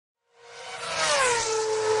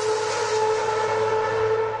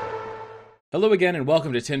Hello again and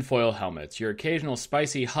welcome to Tinfoil Helmets, your occasional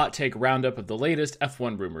spicy hot take roundup of the latest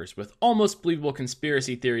F1 rumors with almost believable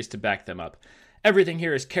conspiracy theories to back them up. Everything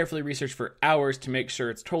here is carefully researched for hours to make sure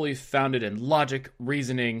it's totally founded in logic,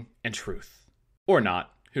 reasoning, and truth. Or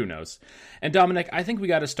not. Who knows? And Dominic, I think we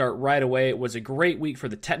got to start right away. It was a great week for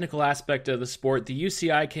the technical aspect of the sport. The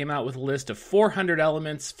UCI came out with a list of 400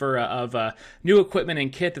 elements of new equipment and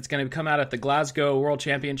kit that's going to come out at the Glasgow World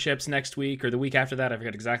Championships next week or the week after that. I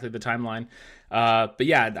forget exactly the timeline. But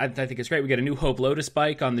yeah, I think it's great. We got a new Hope Lotus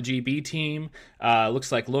bike on the GB team.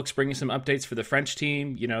 Looks like Look's bringing some updates for the French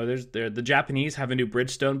team. You know, the Japanese have a new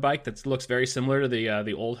Bridgestone bike that looks very similar to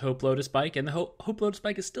the old Hope Lotus bike, and the Hope Lotus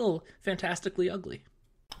bike is still fantastically ugly.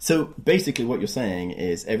 So basically what you're saying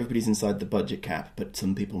is everybody's inside the budget cap, but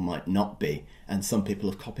some people might not be, and some people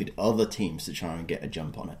have copied other teams to try and get a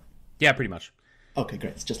jump on it. Yeah, pretty much. Okay,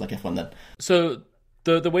 great. It's just like F1 then. So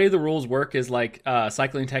the way the rules work is like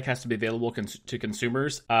cycling tech has to be available to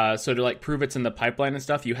consumers. So to like prove it's in the pipeline and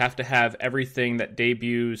stuff, you have to have everything that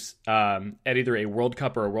debuts at either a World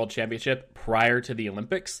Cup or a World Championship prior to the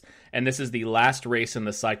Olympics. And this is the last race in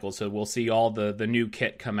the cycle, so we'll see all the new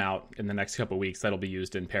kit come out in the next couple of weeks that'll be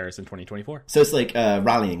used in Paris in 2024. So it's like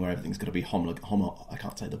rallying where everything's got to be I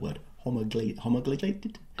can't say the word.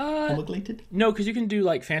 Homoglated? No, because you can do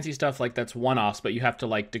like fancy stuff like that's one-offs, but you have to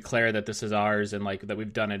like declare that this is ours and like that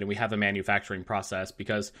we've done it and we have a manufacturing process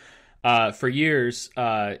because for years,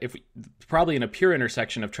 probably in a pure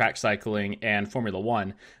intersection of track cycling and Formula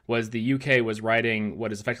One, was the UK was riding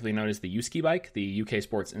what is effectively known as the USki bike, the UK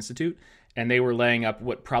Sports Institute, and they were laying up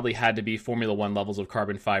what probably had to be Formula One levels of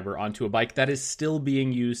carbon fiber onto a bike that is still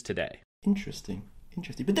being used today. Interesting.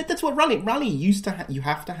 But that's what rally used to you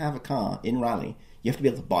have to have a car in rally. You have to be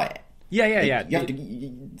able to buy it. Yeah. You have to.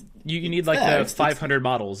 You need like the 500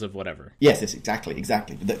 models of whatever. Yes, exactly.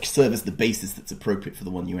 That serve as the basis that's appropriate for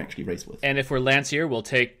the one you actually race with. And if we're Lancier, we'll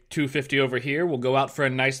take 250 over here, we'll go out for a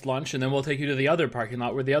nice lunch, and then we'll take you to the other parking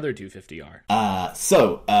lot where the other 250 are.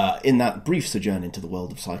 So, in that brief sojourn into the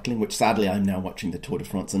world of cycling, which sadly I'm now watching the Tour de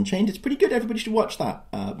France Unchained, it's pretty good, everybody should watch that.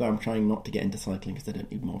 But I'm trying not to get into cycling because I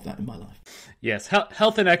don't need more of that in my life. Yes,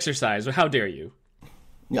 health and exercise, how dare you?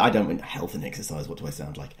 I don't mean health and exercise, what do I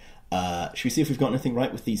sound like? Should we see if we've got anything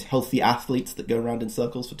right with these healthy athletes that go around in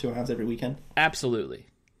circles for 2 hours every weekend? Absolutely.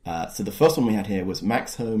 So the first one we had here was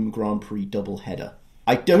Max Home Grand Prix double header.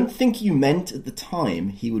 I don't think you meant at the time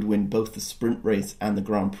he would win both the sprint race and the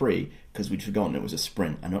Grand Prix, because we'd forgotten it was a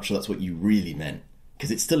sprint. I'm not sure that's what you really meant,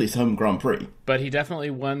 because it's still his home Grand Prix. But he definitely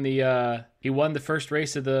won the first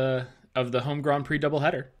race of the home Grand Prix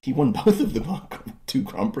doubleheader. He won both of the 2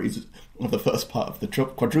 Grand Prix of the first part of the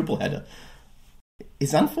quadruple header.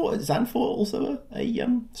 Is Zandvoort also a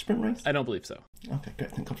sprint race? I don't believe so. Okay,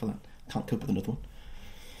 great. Thank God for that. Can't cope with another one.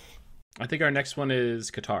 I think our next one is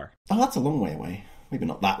Qatar. Oh, that's a long way away. Maybe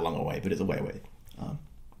not that long away, but it's a way away.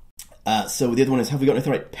 So the other one is, have we got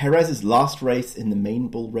anything right? Perez's last race in the main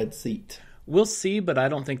bull red seat. We'll see, but I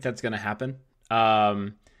don't think that's going to happen.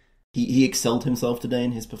 He excelled himself today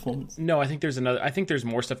in his performance. No, I think there's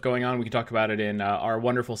more stuff going on. We can talk about it in our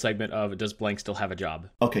wonderful segment of Does Blank Still Have a Job?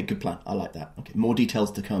 Okay, good plan. I like that. Okay, more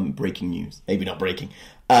details to come. Breaking news. Maybe not breaking.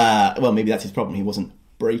 Well, maybe that's his problem. He wasn't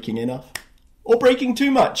breaking enough. Or breaking too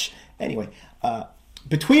much. Anyway,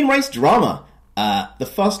 between race drama. The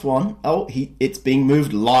first one, it's being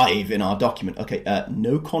moved live in our document. Okay,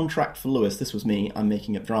 no contract for Lewis. This was me. I'm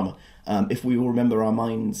making up drama. If we all remember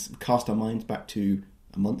cast our minds back to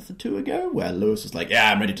a month or 2 ago, where Lewis was like,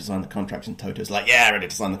 yeah, I'm ready to sign the contract, and Toto's like, yeah, ready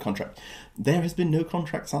to sign the contract. There has been no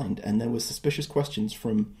contract signed, and there were suspicious questions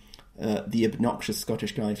from the obnoxious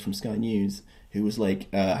Scottish guy from Sky News, who was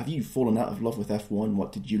like, have you fallen out of love with F1?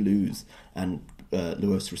 What did you lose? And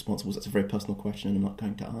Lewis' response was, that's a very personal question, and I'm not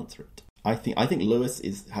going to answer it. I think Lewis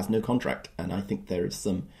has no contract, and I think there's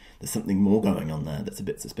something more going on there that's a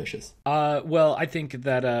bit suspicious. Well, I think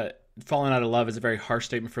that falling out of love is a very harsh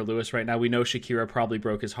statement for Lewis right now. We know Shakira probably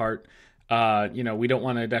broke his heart. We don't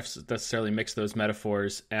want to necessarily mix those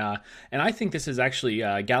metaphors. And I think this is actually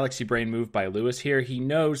a galaxy brain move by Lewis here. He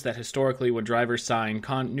knows that historically when drivers sign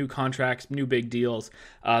new contracts, new big deals,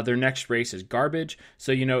 their next race is garbage.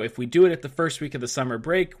 So, if we do it at the first week of the summer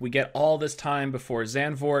break, we get all this time before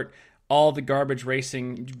Zandvoort, all the garbage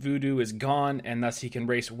racing voodoo is gone, and thus he can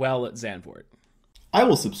race well at Zandvoort. I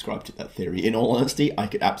will subscribe to that theory. In all honesty, I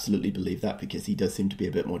could absolutely believe that because he does seem to be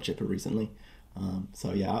a bit more chipper recently.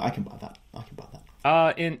 So yeah, I can buy that.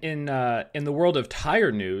 In the world of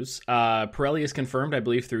tire news, Pirelli is confirmed, I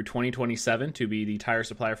believe, through 2027 to be the tire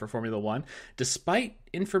supplier for Formula One, despite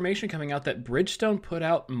information coming out that Bridgestone put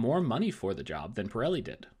out more money for the job than Pirelli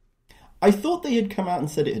did. I thought they had come out and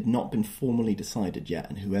said it had not been formally decided yet,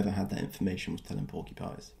 and whoever had that information was telling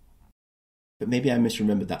porcupines. But maybe I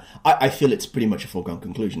misremembered that. I feel it's pretty much a foregone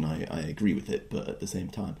conclusion. I agree with it, but at the same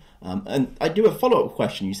time. And I do a follow-up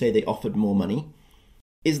question. You say they offered more money.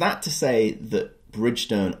 Is that to say that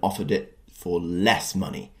Bridgestone offered it for less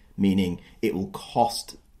money, meaning it will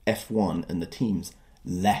cost F1 and the teams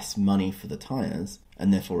less money for the tyres,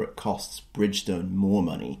 and therefore it costs Bridgestone more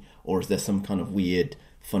money? Or is there some kind of weird,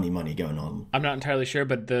 funny money going on? I'm not entirely sure,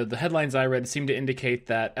 but the headlines I read seem to indicate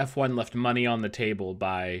that F1 left money on the table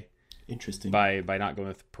by not going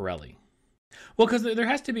with Pirelli. Well, because there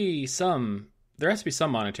has to be some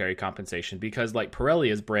monetary compensation, because like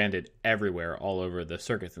Pirelli is branded everywhere, all over the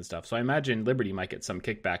circuits and stuff. So I imagine Liberty might get some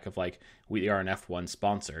kickback of like, we are an F1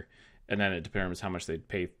 sponsor, and then it depends how much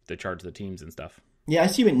they charge the teams and stuff. Yeah, I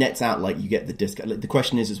assume it nets out, like you get the discount. Like, the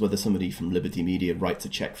question is whether somebody from Liberty Media writes a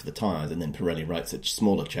check for the tyres and then Pirelli writes a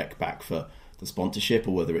smaller check back for the sponsorship,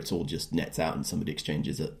 or whether it's all just nets out and somebody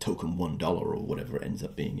exchanges a token $1 or whatever it ends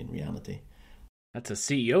up being in reality. That's a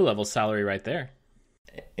CEO level salary right there.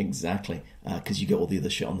 Exactly, because you get all the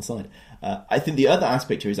other shit on the side. I think the other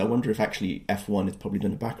aspect here is I wonder if actually F1 has probably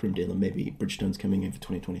done a backroom deal, and maybe Bridgestone's coming in for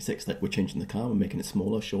 2026. Like, we're changing the car, we're making it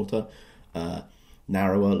smaller, shorter,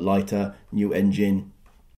 narrower, lighter, new engine,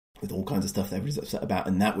 with all kinds of stuff that everybody's upset about,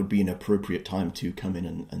 and that would be an appropriate time to come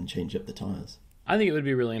in and change up the tyres. I think it would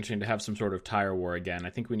be really interesting to have some sort of tire war again. I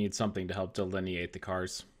think we need something to help delineate the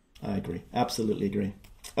cars. I agree. Absolutely agree.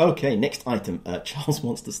 Okay, next item. Charles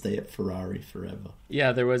wants to stay at Ferrari forever.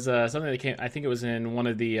 Yeah, there was something that came, I think it was in one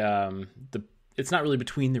of the it's not really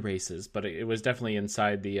between the races, but it was definitely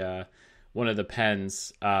inside the one of the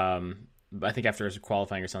pens, I think after his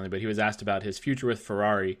qualifying or something, but he was asked about his future with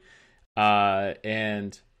Ferrari,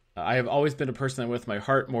 and I have always been a person with my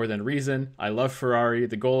heart more than reason. I love Ferrari.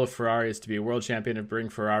 The goal of Ferrari is to be a world champion and bring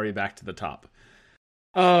Ferrari back to the top.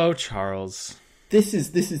 Oh, Charles. This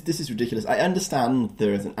is ridiculous. I understand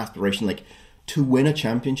there is an aspiration, like, to win a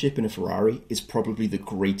championship in a Ferrari is probably the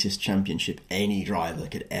greatest championship any driver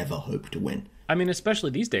could ever hope to win. I mean,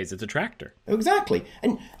 especially these days, it's a tractor. Exactly.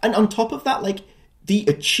 And on top of that, like, the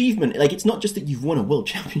achievement, like, it's not just that you've won a world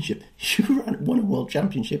championship. You won a world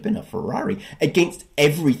championship in a Ferrari against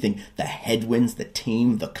everything. The headwinds, the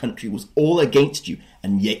team, the country was all against you,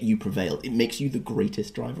 and yet you prevailed. It makes you the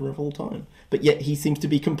greatest driver of all time. But yet he seems to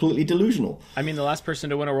be completely delusional. I mean, the last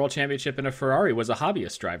person to win a world championship in a Ferrari was a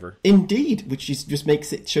hobbyist driver. Indeed, which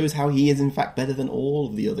shows how he is in fact better than all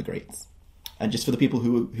of the other greats. And just for the people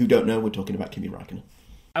who don't know, we're talking about Kimi Räikkönen.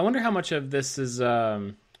 I wonder how much of this is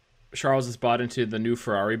Charles has bought into the new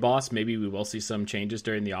Ferrari boss. Maybe we will see some changes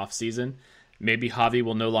during the off season. Maybe Javi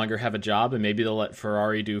will no longer have a job, and maybe they'll let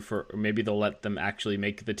Ferrari maybe they'll let them actually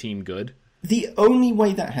make the team good. The only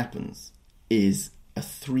way that happens is a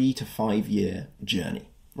 3 to 5 year journey,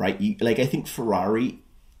 right? I think Ferrari,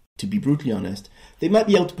 to be brutally honest, they might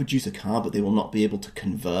be able to produce a car, but they will not be able to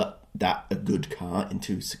convert a good car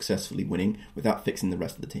into successfully winning without fixing the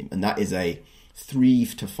rest of the team. And that is a 3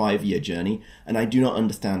 to 5 year journey, and I do not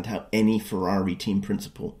understand how any Ferrari team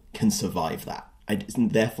principal can survive that.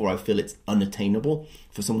 Therefore, I feel it's unattainable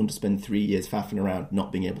for someone to spend 3 years faffing around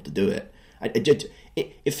not being able to do it.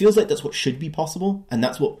 It feels like that's what should be possible, and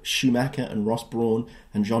that's what Schumacher and Ross Brawn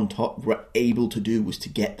and Jean Todt were able to do, was to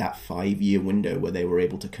get that 5 year window where they were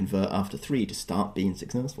able to convert after 3 to start being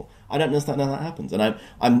successful. I don't understand how that happens, and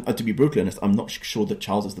I'm to be brutally honest, I'm not sure that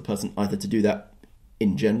Charles is the person either to do that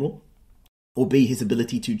in general, or B, his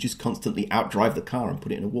ability to just constantly outdrive the car and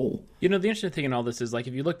put it in a wall. You know, the interesting thing in all this is, like,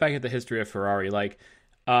 if you look back at the history of Ferrari, like,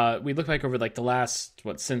 we look back over, like, the last,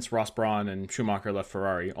 since Ross Brawn and Schumacher left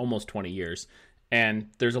Ferrari, almost 20 years, and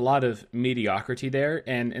there's a lot of mediocrity there,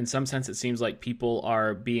 and in some sense it seems like people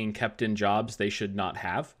are being kept in jobs they should not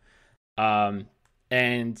have.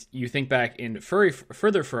 And you think back in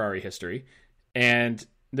further Ferrari history, and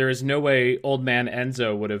there is no way old man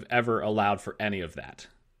Enzo would have ever allowed for any of that.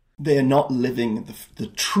 They are not living the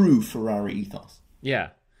true Ferrari ethos. Yeah.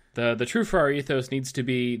 The true Ferrari ethos needs to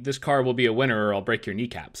be, this car will be a winner or I'll break your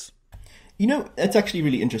kneecaps. You know, it's actually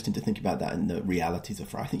really interesting to think about that and the realities of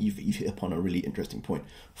Ferrari. I think you've hit upon a really interesting point.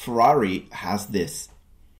 Ferrari has this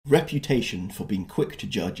reputation for being quick to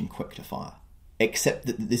judge and quick to fire, except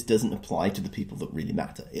that this doesn't apply to the people that really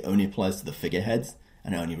matter. It only applies to the figureheads,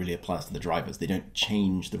 and it only really applies to the drivers. They don't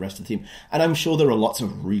change the rest of the team. And I'm sure there are lots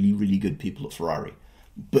of really, really good people at Ferrari,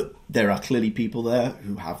 but there are clearly people there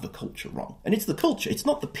who have the culture wrong. And it's the culture. It's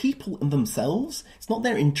not the people themselves. It's not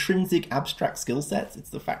their intrinsic abstract skill sets. It's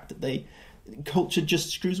the fact that culture just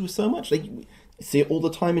screws with so much. Like, I see it all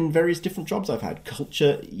the time in various different jobs I've had.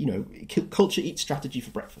 Culture, culture eats strategy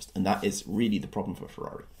for breakfast. And that is really the problem for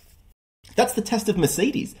Ferrari. That's the test of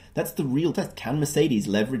Mercedes. That's the real test. Can Mercedes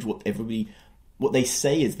leverage what they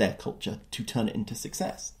say is their culture to turn it into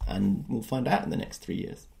success? And we'll find out in the next 3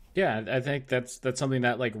 years. Yeah, I think that's something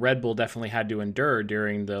that like Red Bull definitely had to endure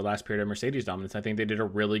during the last period of Mercedes dominance. I think they did a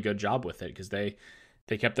really good job with it because they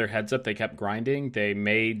kept their heads up, they kept grinding, they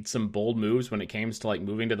made some bold moves when it came to like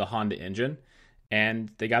moving to the Honda engine,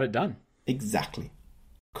 and they got it done. Exactly.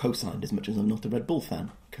 Co-signed, as much as I'm not a Red Bull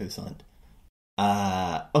fan. Co-signed.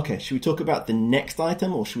 Okay, should we talk about the next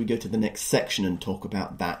item, or should we go to the next section and talk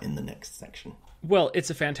about that in the next section? Well, it's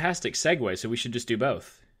a fantastic segue, so we should just do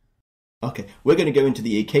both. Okay, we're going to go into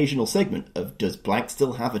the occasional segment of Does Blank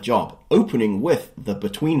Still Have a Job? Opening with the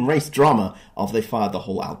between-race drama of they fired the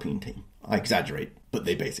whole Alpine team. I exaggerate, but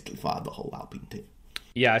they basically fired the whole Alpine team.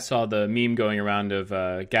 Yeah, I saw the meme going around of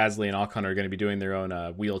Gasly and Ocon are going to be doing their own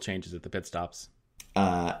wheel changes at the pit stops.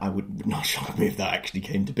 I would not shock me if that actually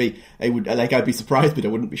came to be. I'd be surprised, but I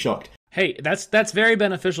wouldn't be shocked. Hey, that's very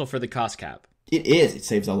beneficial for the cost cap. It is. It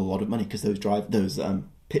saves a lot of money because those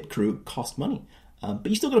pit crew cost money. But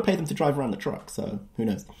you still got to pay them to drive around the truck, so who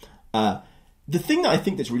knows? The thing that I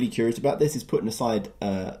think that's really curious about this is putting aside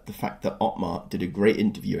the fact that Otmar did a great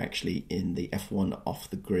interview actually in the F1 Off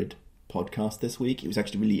the Grid podcast this week. It was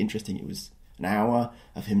actually really interesting. It was an hour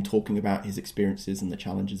of him talking about his experiences and the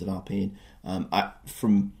challenges of Alpine.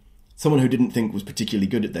 From someone who didn't think was particularly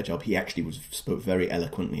good at their job, he actually spoke very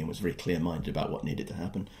eloquently and was very clear-minded about what needed to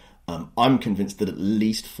happen. I'm convinced that at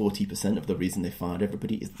least 40% of the reason they fired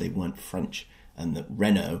everybody is that they weren't French, and that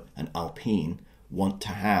Renault and Alpine want to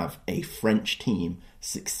have a French team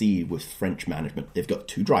succeed with French management. They've got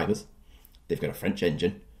 2 drivers, they've got a French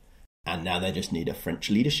engine, and now they just need a French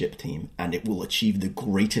leadership team, and it will achieve the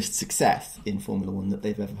greatest success in Formula One that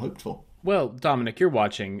they've ever hoped for. Well, Dominic, you're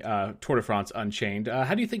watching Tour de France Unchained.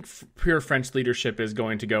 How do you think pure French leadership is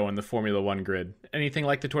going to go on the Formula One grid? Anything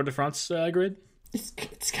like the Tour de France grid?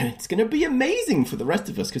 It's going to be amazing for the rest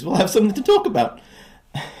of us because we'll have something to talk about.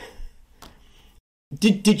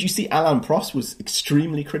 Did you see Alain Prost was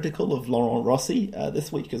extremely critical of Laurent Rossi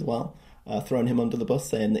this week as well, throwing him under the bus,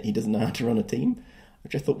 saying that he doesn't know how to run a team,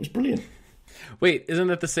 which I thought was brilliant. Wait, isn't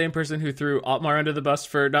that the same person who threw Otmar under the bus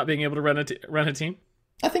for not being able to run a team?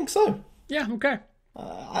 I think so. Yeah, okay.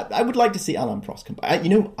 I would like to see Alain Prost come back.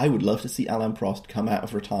 I would love to see Alain Prost come out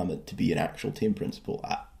of retirement to be an actual team principal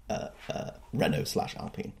at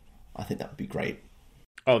Renault/Alpine. I think that would be great.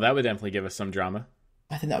 Oh, that would definitely give us some drama.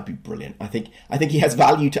 I think that would be brilliant. I think he has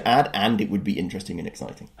value to add, and it would be interesting and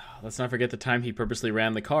exciting. Let's not forget the time he purposely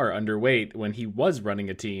ran the car underweight when he was running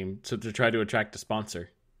a team to try to attract a sponsor.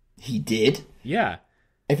 He did? Yeah.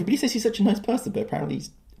 Everybody says he's such a nice person, but apparently he's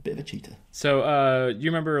a bit of a cheater. So, you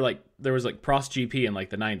remember, like, there was, like, Prost GP in, like,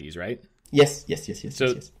 the 90s, right? Yes.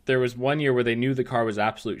 So there was one year where they knew the car was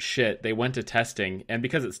absolute shit. They went to testing, and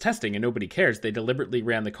because it's testing and nobody cares, they deliberately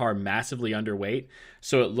ran the car massively underweight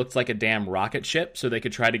so it looked like a damn rocket ship so they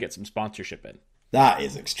could try to get some sponsorship in. That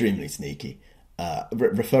is extremely sneaky.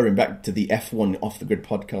 Referring back to the F1 Off the Grid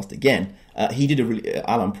podcast again,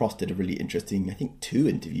 Alain Prost did a really interesting, I think 2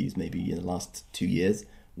 interviews maybe in the last 2 years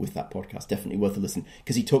with that podcast. Definitely worth a listen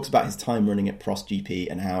because he talks about his time running at Prost GP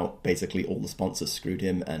and how basically all the sponsors screwed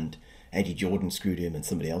him and Eddie Jordan screwed him and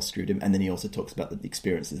somebody else screwed him. And then he also talks about the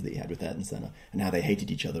experiences that he had with Ayrton Senna and how they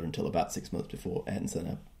hated each other until about 6 months before Ayrton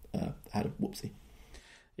Senna had a whoopsie.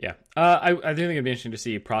 Yeah. I do think it'd be interesting to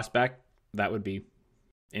see Prost back. That would be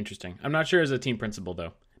interesting. I'm not sure as a team principal,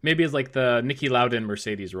 though. Maybe as like the Niki Lauda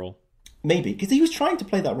Mercedes role. Maybe, because he was trying to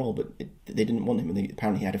play that role, but they didn't want him. And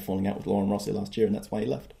apparently he had a falling out with Laurent Rossi last year, and that's why he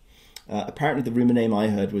left. Apparently the rumour name I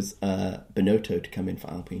heard was Binotto to come in for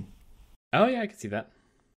Alpine. Oh, yeah, I can see that.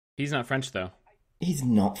 He's not French, though. He's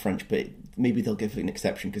not French, but maybe they'll give it an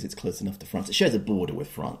exception because it's close enough to France. It shares a border with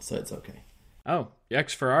France, so it's okay. Oh,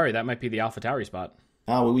 ex-Ferrari, that might be the AlphaTauri spot.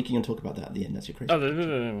 Oh, well, we can talk about that at the end. That's your crazy.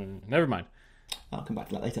 Oh, never mind. I'll come back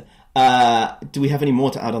to that later. Do we have any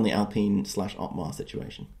more to add on the Alpine/Otmar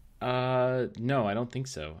situation? No, I don't think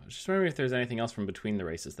so. I was just wondering if there's anything else from between the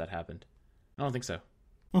races that happened. I don't think so.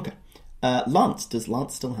 Okay. Lance, does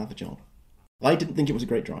Lance still have a job? I didn't think it was a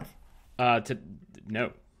great drive.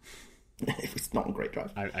 No. It was not a great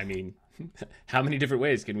drive. I mean, how many different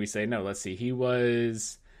ways can we say no? Let's see. He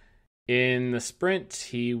was in the sprint.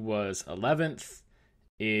 He was 11th.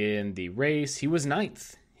 In the race, he was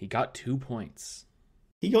 9th. He got 2 points.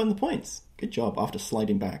 He got in the points. Good job after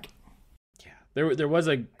sliding back. Yeah. There was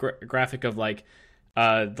a graphic of like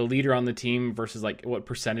the leader on the team versus like what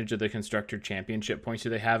percentage of the constructor championship points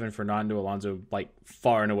do they have, and Fernando Alonso like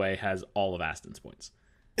far and away has all of Aston's points.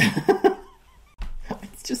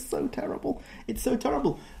 just so terrible. It's so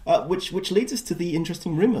terrible. Which leads us to the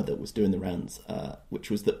interesting rumour that was doing the rounds, which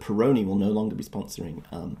was that Pironi will no longer be sponsoring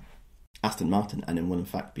Aston Martin and will in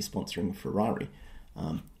fact be sponsoring Ferrari,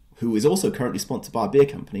 who is also currently sponsored by a beer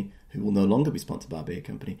company, who will no longer be sponsored by a beer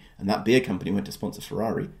company. And that beer company went to sponsor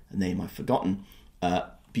Ferrari, a name I've forgotten,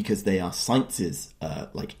 because they are Sainz's,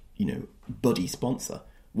 buddy sponsor.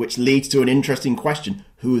 Which leads to an interesting question.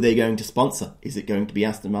 Who are they going to sponsor? Is it going to be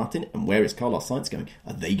Aston Martin? And where is Carlos Sainz going?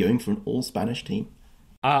 Are they going for an all-Spanish team?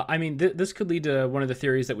 This could lead to one of the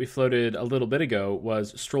theories that we floated a little bit ago,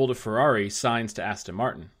 was Stroll to Ferrari, Sainz to Aston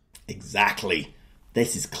Martin. Exactly.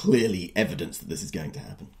 This is clearly evidence that this is going to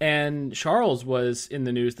happen. And Charles was in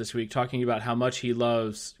the news this week talking about how much he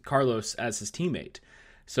loves Carlos as his teammate.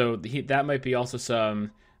 So that might be also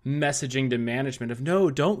some messaging to management of, no,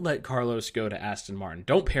 don't let Carlos go to Aston Martin.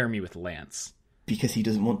 Don't pair me with Lance. Because he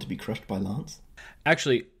doesn't want to be crushed by Lance?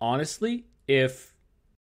 Actually, honestly, if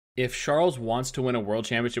Charles wants to win a world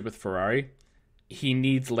championship with Ferrari, he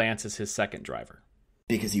needs Lance as his second driver.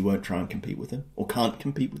 Because he won't try and compete with him? Or can't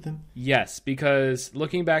compete with him? Yes, because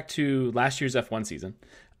looking back to last year's F1 season,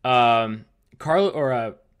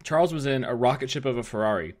 Charles was in a rocket ship of a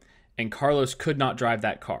Ferrari, and Carlos could not drive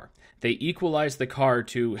that car. They equalized the car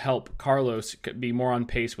to help Carlos be more on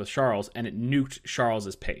pace with Charles, and it nuked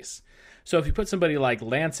Charles's pace. So if you put somebody like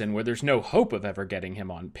Lance in, where there's no hope of ever getting him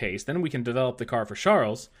on pace, then we can develop the car for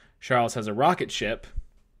Charles. Charles has a rocket ship.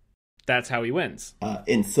 That's how he wins.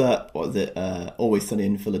 Insert, Always Sunny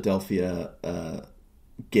in Philadelphia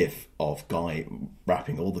gif of Guy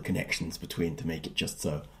wrapping all the connections between to make it just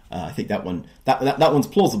so. I think that one's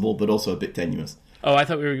plausible, but also a bit tenuous. Oh, I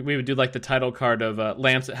thought we would do like the title card of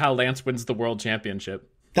how Lance wins the world championship.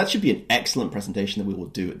 That should be an excellent presentation that we will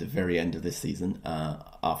do at the very end of this season,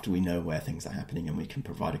 after we know where things are happening and we can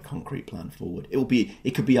provide a concrete plan forward.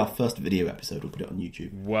 It could be our first video episode. We'll put it on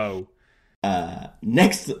YouTube. Whoa.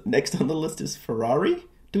 Next on the list is Ferrari.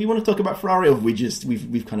 Do we want to talk about Ferrari, or have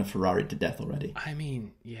we've kind of Ferrari'd to death already? I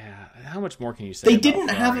mean, yeah. How much more can you say? They didn't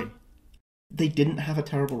have a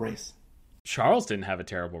terrible race. Charles didn't have a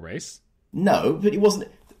terrible race. No, but it wasn't.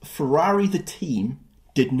 Ferrari, the team,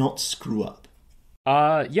 did not screw up.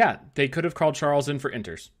 Yeah, they could have called Charles in for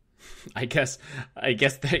inters. I guess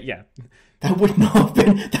that, yeah. That would not have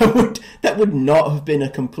been. That would not have been a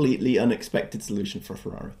completely unexpected solution for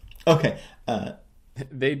Ferrari. Okay.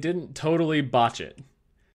 They didn't totally botch it.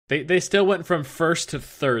 They still went from first to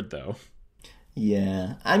third, though.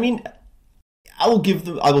 Yeah, I mean, I will give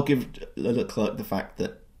Leclerc the fact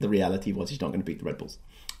that the reality was he's not going to beat the Red Bulls.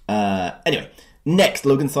 Anyway, next,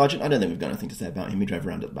 Logan Sargent. I don't think we've got anything to say about him. He drove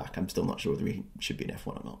around at the back. I'm still not sure whether he should be in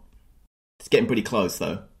F1 or not. It's getting pretty close,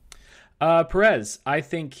 though. Perez, I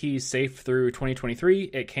think he's safe through 2023.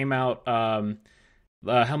 It came out,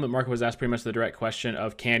 Helmut Marko was asked pretty much the direct question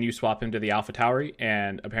of, can you swap him to the AlphaTauri?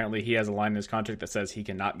 And apparently he has a line in his contract that says he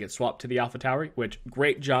cannot get swapped to the AlphaTauri, which,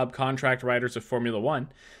 great job, contract writers of Formula One.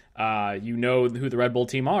 You know who the Red Bull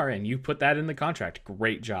team are, and you put that in the contract.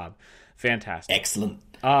 Great job. Fantastic. Excellent.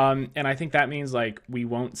 And I think that means like we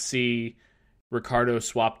won't see Ricciardo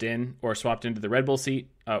swapped into the Red Bull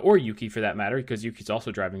seat, or Yuki for that matter, because Yuki's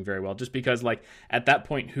also driving very well. Just because like at that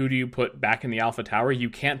point, who do you put back in the AlphaTauri?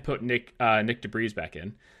 You can't put Nick DeBris back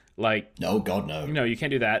in. Like, no, God, no. No, you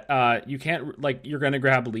can't do that. You can't, like, you're going to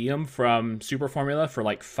grab Liam from Super Formula for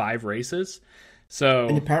like 5 races. So,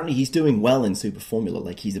 and apparently he's doing well in Super Formula.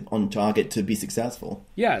 Like, he's on target to be successful.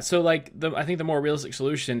 Yeah, so like I think the more realistic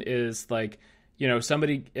solution is like, you know,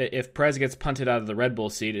 if Perez gets punted out of the Red Bull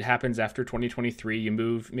seat, it happens after 2023. You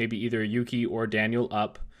move maybe either Yuki or Daniel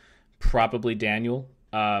up, probably Daniel,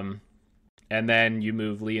 and then you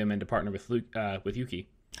move Liam into partner with Yuki.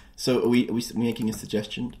 So are we making a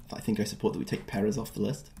suggestion? I think I support that we take Perez off the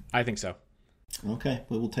list. I think so. Okay,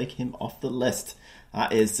 we will take him off the list.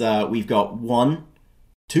 That is, we've got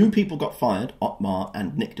 2 people got fired, Otmar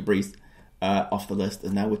and Nick DeBris, off the list,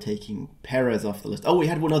 and now we're taking Perez off the list. Oh, we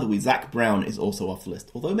had one other. Zach Brown is also off the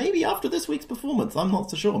list. Although maybe after this week's performance, I'm not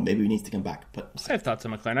so sure. Maybe he needs to come back. But I have thoughts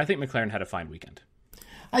on McLaren. I think McLaren had a fine weekend.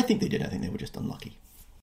 I think they did. I think they were just unlucky.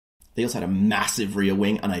 They also had a massive rear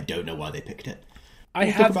wing, and I don't know why they picked it. I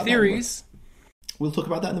have theories. We'll talk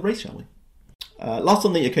about that in the race, shall we? Last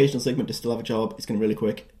on the occasional segment to still have a job. It's going to be really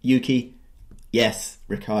quick. Yuki. Yes,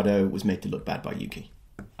 Ricciardo was made to look bad by Yuki.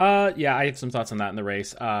 Yeah, I have some thoughts on that in the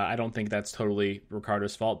race. I don't think that's totally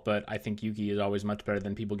Ricciardo's fault, but I think Yuki is always much better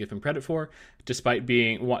than people give him credit for, despite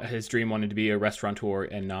being his dream wanted to be a restaurateur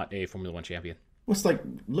and not a Formula One champion. Well, it's like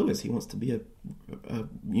Lewis. He wants to be a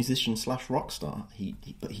musician / rock star.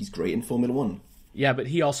 But he's great in Formula One. Yeah, but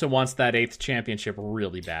he also wants that 8th championship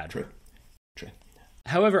really bad. True.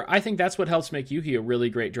 However, I think that's what helps make Yuki a really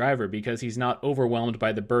great driver, because he's not overwhelmed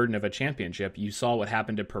by the burden of a championship. You saw what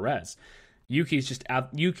happened to Perez. Yuki's just out.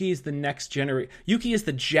 Yuki is the next generation. Yuki is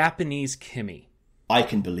the Japanese Kimi. I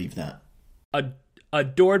can believe that.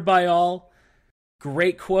 Adored by all,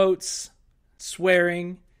 great quotes,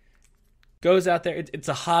 swearing, goes out there. It's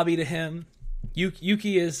a hobby to him.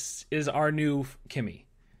 Yuki is our new Kimi.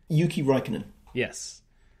 Yuki Raikkonen. Yes.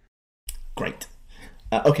 Great.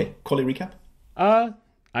 Okay, quali recap.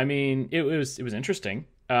 I mean, it was interesting.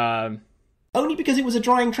 Only because it was a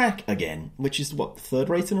drying track again, which is what, the third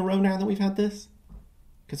race in a row now that we've had this.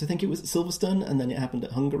 Because I think it was at Silverstone, and then it happened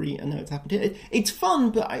at Hungary, and now it's happened here. It's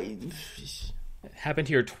fun, but It happened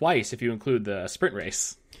here twice if you include the sprint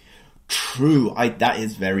race. True, that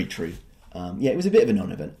is very true. It was a bit of a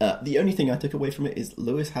non-event. The only thing I took away from it is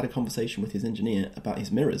Lewis had a conversation with his engineer about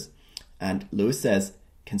his mirrors, and Lewis says,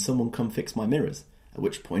 "Can someone come fix my mirrors?" At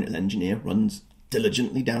which point an engineer runs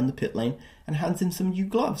diligently down the pit lane and hands him some new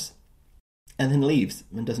gloves, and then leaves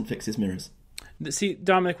and doesn't fix his mirrors. See,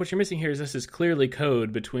 Dominic, what you're missing here is this is clearly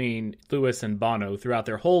code between Lewis and Bono. Throughout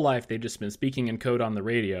their whole life, they've just been speaking in code on the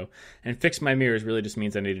radio, and fix my mirrors really just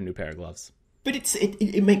means I need a new pair of gloves. But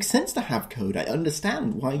it makes sense to have code. I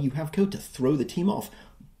understand why you have code to throw the team off.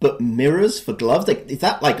 But mirrors for gloves? Is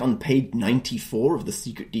that on page 94 of the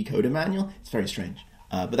secret decoder manual? It's very strange.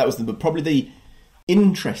 But that was probably the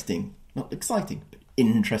interesting, not exciting, but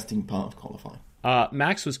interesting part of qualifying.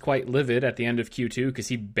 Max was quite livid at the end of Q2 because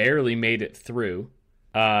he barely made it through.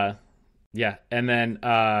 And then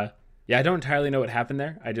I don't entirely know what happened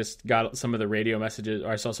there. I just got some of the radio messages,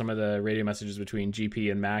 or I saw some of the radio messages between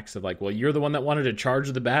GP and Max of well, you're the one that wanted to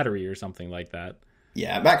charge the battery or something like that.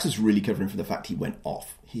 Yeah, Max was really covering for the fact he went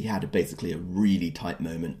off. He had basically a really tight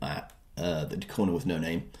moment at the corner with no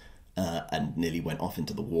name and nearly went off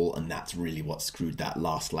into the wall, and that's really what screwed that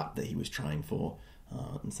last lap that he was trying for.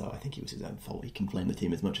 And so I think it was his own fault. He can blame the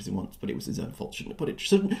team as much as he wants, but it was his own fault.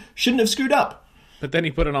 Shouldn't have screwed up. But then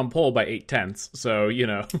he put it on pole by 0.8, so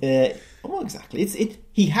well, exactly.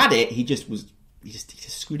 He had it. He just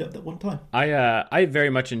screwed up that one time. I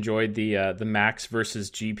very much enjoyed the Max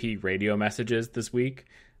versus GP radio messages this week.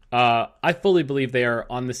 I fully believe they are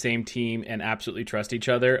on the same team and absolutely trust each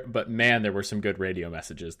other. But man, there were some good radio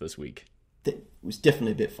messages this week. It was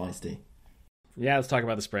definitely a bit feisty. Yeah, let's talk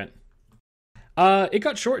about the sprint. It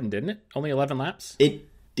got shortened, didn't it? Only 11 laps? It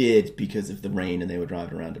did because of the rain, and they were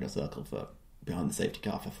driving around in a circle behind the safety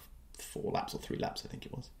car for 4 laps or 3 laps, I think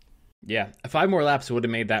it was. Yeah, 5 more laps would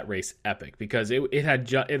have made that race epic because it had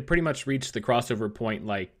pretty much reached the crossover point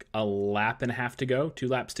a lap and a half to go, 2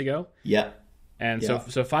 laps to go. Yeah. And so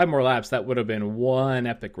 5 more laps, that would have been one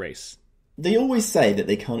epic race. They always say that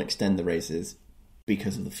they can't extend the races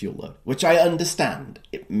because of the fuel load, which I understand.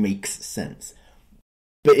 It makes sense.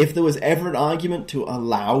 But if there was ever an argument to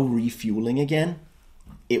allow refueling again,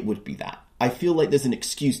 it would be that. I feel like there's an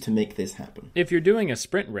excuse to make this happen. If you're doing a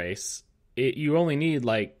sprint race, you only need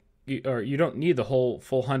you don't need the whole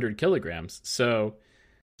full 100 kilograms. So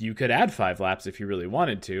you could add 5 laps if you really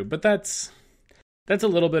wanted to, but that's a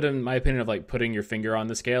little bit, in my opinion, of putting your finger on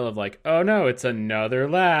the scale of oh no, it's another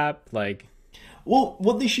lap. Well,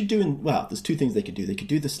 what they should do there's 2 things they could do. They could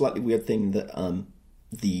do the slightly weird thing that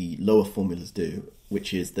the lower formulas do,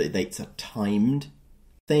 which is that it's a timed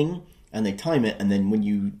thing, and they time it, and then when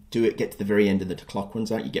you do it, get to the very end and the clock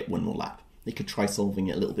runs out, you get 1 more lap. They could try solving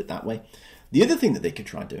it a little bit that way. The other thing that they could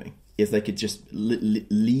try doing is they could just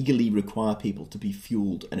legally require people to be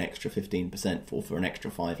fueled an extra 15% for an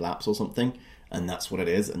extra 5 laps or something, and that's what it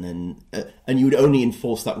is. And then and you would only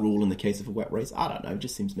enforce that rule in the case of a wet race. I don't know. It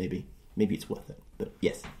just seems maybe it's worth it. But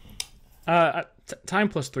yes, time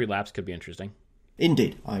plus 3 laps could be interesting.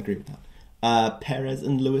 Indeed, I agree with that. Perez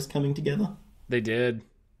and Lewis coming together. They did.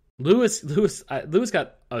 Lewis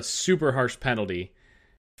got a super harsh penalty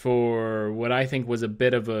for what I think was a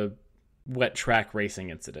bit of a wet track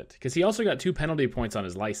racing incident, because he also got 2 penalty points on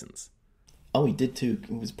his license. Oh, he did too.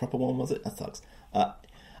 It was a proper one, was it? That sucks.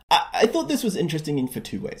 I thought this was interesting for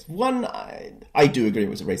 2 ways. One, I do agree it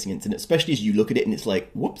was a racing incident, especially as you look at it and it's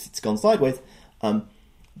whoops, it's gone sideways.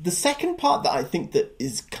 The second part that I think that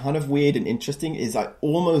is kind of weird and interesting is I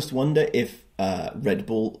almost wonder if Red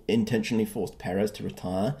Bull intentionally forced Perez to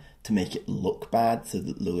retire to make it look bad so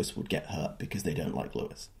that Lewis would get hurt because they don't like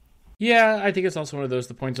Lewis. Yeah, I think it's also one of those,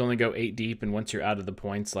 the points only go 8 deep, and once you're out of the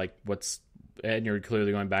points, and you're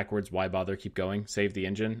clearly going backwards, why bother? Keep going, save the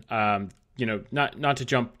engine. Not to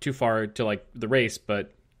jump too far to the race,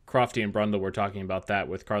 but Crofty and Brundle were talking about that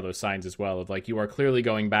with Carlos Sainz as well, of you are clearly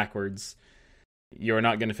going backwards. You're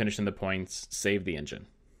not going to finish in the points. Save the engine.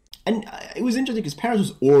 And it was interesting because Perez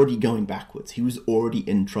was already going backwards. He was already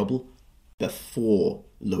in trouble before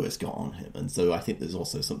Lewis got on him. And so I think there's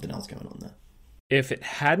also something else going on there. If it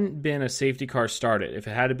hadn't been a safety car started, if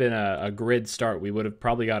it had been a grid start, we would have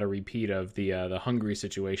probably got a repeat of the Hungary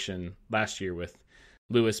situation last year with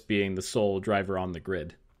Lewis being the sole driver on the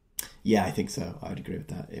grid. Yeah, I think so. I'd agree with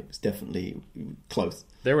that. It was definitely close.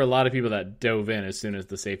 There were a lot of people that dove in as soon as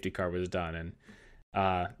the safety car was done.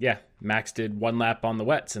 And Max did one lap on the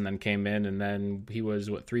wets and then came in, and then he was,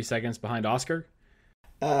 3 seconds behind Oscar?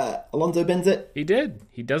 Alonso bins it. He did.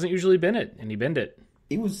 He doesn't usually bin it, and he binned it.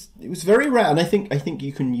 It was very rare, and I think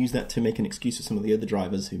you can use that to make an excuse for some of the other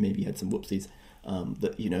drivers who maybe had some whoopsies.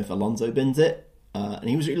 That if Alonso bins it, and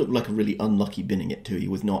he looked like a really unlucky binning it too. He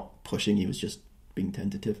was not pushing; he was just being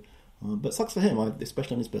tentative. But sucks for him,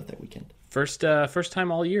 especially on his birthday weekend. First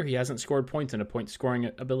time all year he hasn't scored points in a point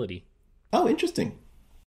scoring ability. Oh, interesting.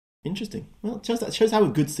 Well, it shows how a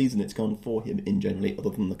good season it's gone for him in generally,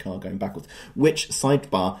 other than the car going backwards. Which,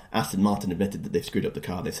 sidebar, Aston Martin admitted that they've screwed up the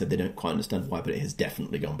car. They said they don't quite understand why, but it has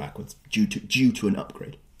definitely gone backwards due to an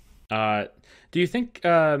upgrade. Do you think...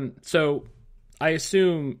 so, I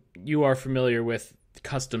assume you are familiar with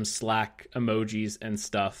custom Slack emojis and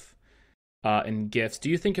stuff and GIFs.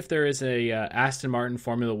 Do you think if there is a Aston Martin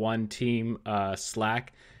Formula One team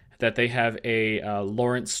Slack... that they have a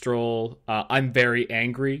Lawrence Stroll, I'm very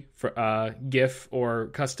angry for GIF or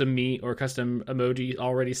custom meet or custom emoji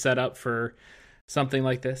already set up for something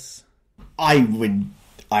like this? I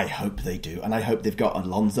hope they do. And I hope they've got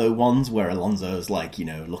Alonso ones where Alonso's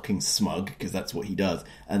looking smug because that's what he does.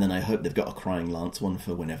 And then I hope they've got a crying Lance one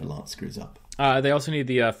for whenever Lance screws up. They also need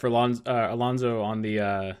the for Alonso on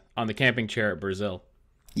the camping chair at Brazil.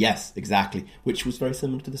 Yes, exactly. Which was very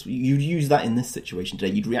similar to this. You'd use that in this situation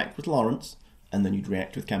today. You'd react with Lawrence, and then you'd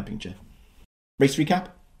react with camping chair. Race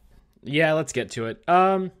recap? Yeah, let's get to it.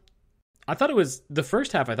 I thought it was... the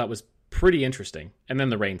first half I thought was pretty interesting, and then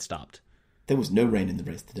the rain stopped. There was no rain in the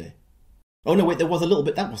race today. Oh, no, wait, there was a little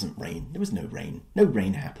bit. That wasn't rain. There was no rain. No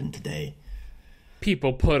rain happened today.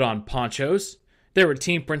 People put on ponchos. There were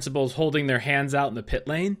team principals holding their hands out in the pit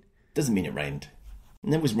lane. Doesn't mean it rained.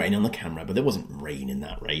 And there was rain on the camera, but there wasn't rain in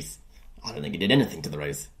that race. I don't think it did anything to the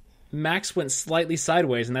race. Max went slightly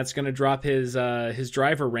sideways, and that's going to drop his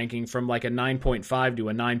driver ranking from like a 9.5 to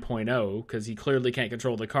a 9.0 because he clearly can't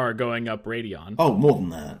control the car going up Radeon. Oh, more than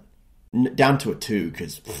that. Down to a 2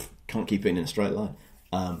 because can't keep it in a straight line.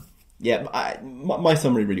 My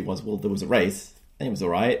summary really was, well, there was a race, and it was all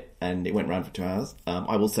right, and it went round for 2 hours.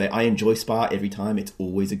 I will say I enjoy Spa every time. It's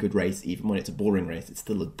always a good race. Even when it's a boring race, it's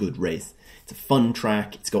still a good race. It's a fun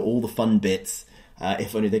track. It's got all the fun bits.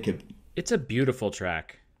 If only they could... It's a beautiful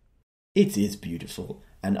track. It is beautiful.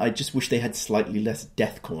 And I just wish they had slightly less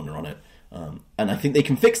death corner on it. And I think they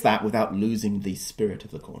can fix that without losing the spirit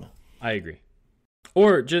of the corner. I agree.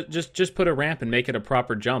 Or just put a ramp and make it a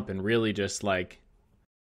proper jump and really just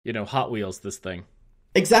Hot Wheels this thing.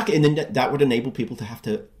 Exactly. And then that would enable people to have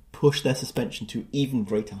to push their suspension to even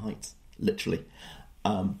greater heights. Literally.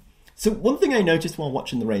 So one thing I noticed while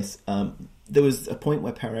watching the race, there was a point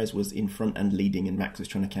where Perez was in front and leading and Max was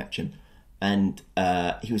trying to catch him. And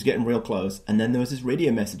he was getting real close. And then there was this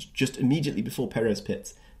radio message just immediately before Perez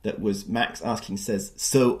pits that was Max says,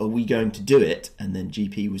 so are we going to do it? And then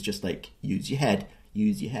GP was just like, use your head.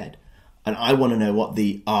 And I want to know what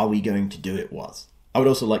the are we going to do it was. I would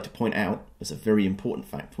also like to point out, as a very important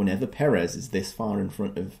fact, whenever Perez is this far in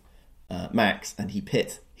front of Max and he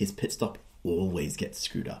pits, his pit stop always gets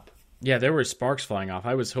screwed up. Yeah, there were sparks flying off.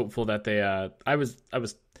 I was hopeful that they... I was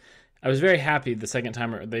very happy the second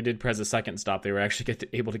time they did Perez's second stop. They were actually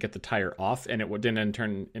able to get the tire off, and it didn't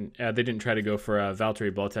turn. They didn't try to go for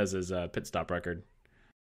Valtteri Bottas's pit stop record.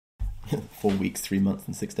 4 weeks, 3 months,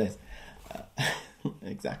 and 6 days.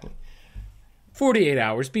 Exactly. 48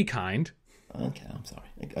 hours. Be kind. Okay, I'm sorry.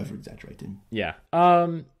 Over-exaggerated. Yeah.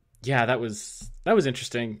 Yeah, that was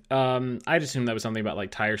interesting. I'd assume that was something about like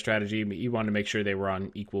tire strategy. You wanted to make sure they were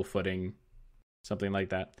on equal footing, something like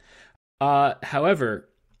that. However,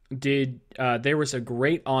 there was a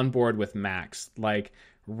great onboard with Max, like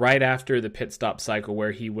right after the pit stop cycle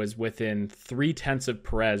where he was within 0.3 of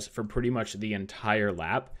Perez for pretty much the entire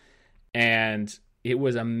lap. And it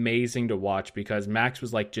was amazing to watch because Max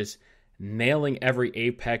was like just nailing every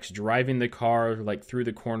apex, driving the car like through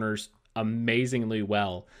the corners amazingly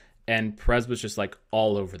well. And Perez was just like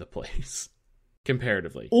all over the place,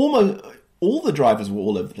 comparatively. Almost all the drivers were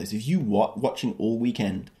all over the place. If you watching all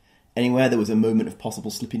weekend, anywhere there was a moment of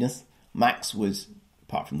possible slippiness, Max was,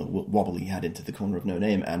 apart from the wobble he had into the corner of No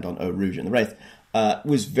Name and on Eau Rouge in the race,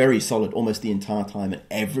 was very solid almost the entire time. And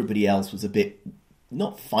everybody else was a bit,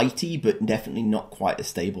 not fighty, but definitely not quite as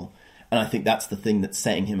stable. And I think that's the thing that's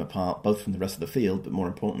setting him apart, both from the rest of the field, but more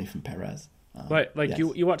importantly from Perez. But like, yes.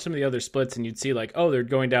 you watch some of the other splits and you'd see like, oh, they're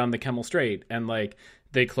going down the Kemmel Straight and like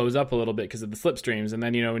they close up a little bit because of the slipstreams. And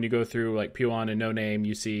then, when you go through like Puan and No Name,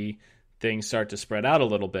 you see things start to spread out a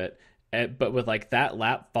little bit. But with like that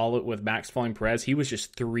lap followed with Max following Perez, he was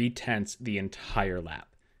just 0.3 the entire lap.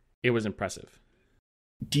 It was impressive.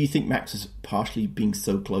 Do you think Max is partially being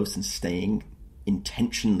so close and staying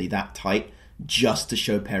intentionally that tight just to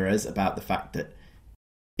show Perez about the fact that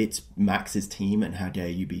it's Max's team and how dare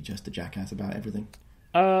you be just a jackass about everything?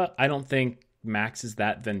 I don't think Max is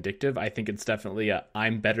that vindictive. I think it's definitely a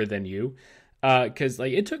I'm better than you. Because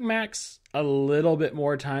like it took Max a little bit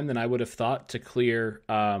more time than I would have thought to clear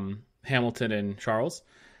Hamilton and Charles.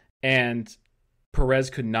 And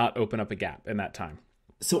Perez could not open up a gap in that time.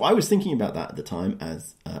 So I was thinking about that at the time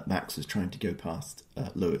as Max was trying to go past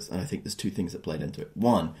Lewis. And I think there's two things that played into it.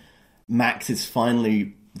 One, Max is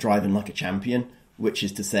finally driving like a champion, which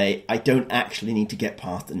is to say, I don't actually need to get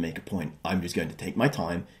past and make a point. I'm just going to take my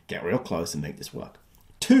time, get real close and make this work.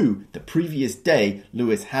 Two, the previous day,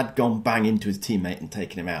 Lewis had gone bang into his teammate and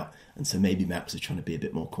taken him out. And so maybe Max was trying to be a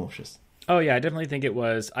bit more cautious. Oh yeah, I definitely think it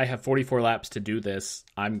was, I have 44 laps to do this.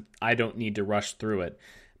 I don't need to rush through it.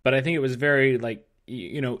 But I think it was very like,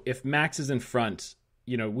 if Max is in front,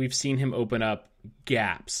 we've seen him open up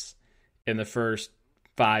gaps in the first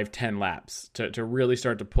 5-10 laps to really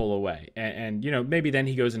start to pull away. And maybe then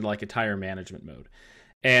he goes into like a tire management mode.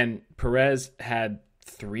 And Perez had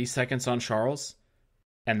 3 seconds on Charles,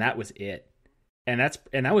 and that was it. And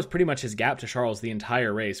that was pretty much his gap to Charles the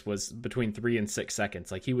entire race was between 3 and 6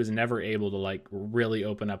 seconds. Like he was never able to like really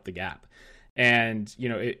open up the gap. And,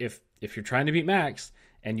 if you're trying to beat Max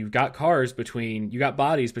and you got bodies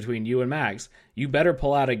between you and Max, you better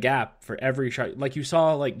pull out a gap for every shot. Like you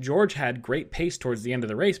saw, like George had great pace towards the end of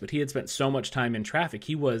the race, but he had spent so much time in traffic.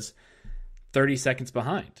 He was 30 seconds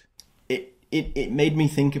behind. It made me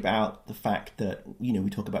think about the fact that, we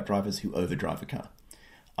talk about drivers who overdrive a car.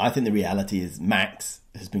 I think the reality is Max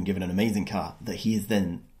has been given an amazing car that he is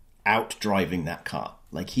then out driving that car.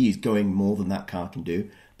 Like he is going more than that car can do.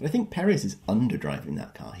 But I think Perez is underdriving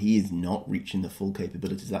that car. He is not reaching the full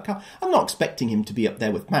capabilities of that car. I'm not expecting him to be up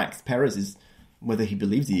there with Max. Perez is, whether he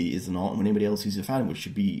believes he is or not, and anybody else who's a fan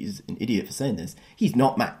is an idiot for saying this, he's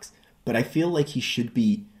not Max. But I feel like he should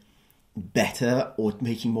be better or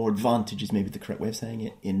making more advantages, maybe the correct way of saying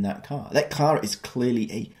it, in that car. That car is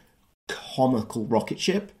clearly a comical rocket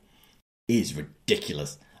ship. It is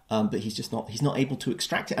ridiculous. But he's not able to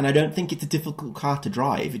extract it. And I don't think it's a difficult car to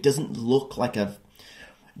drive. It doesn't look like a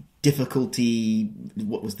difficulty.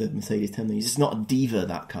 What was the Mercedes term they use? It's not a diva,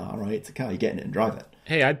 that car, right? It's a car, you get in it and drive it.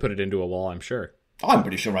 Hey, I'd put it into a wall, I'm sure. I'm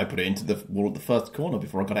pretty sure I put it into the wall at the first corner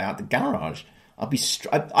before I got it out the garage.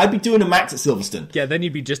 I'd be doing a Max at Silverstone. Yeah, then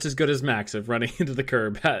you'd be just as good as Max of running into the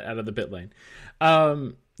curb out of the pit lane.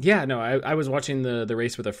 I was watching the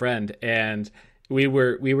race with a friend, and we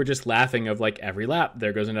were just laughing of like every lap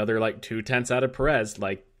there goes another like 0.2 out of Perez,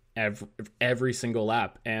 like every single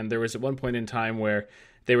lap. And there was at one point in time where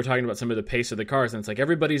they were talking about some of the pace of the cars, and it's like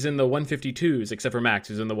everybody's in the 152s except for Max,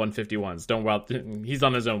 who's in the 151s. He's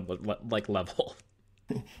on his own like level.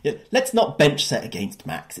 Yeah, let's not bench set against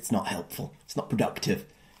Max. It's not helpful. It's not productive.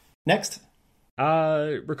 Next.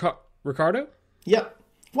 Ricardo? Yeah.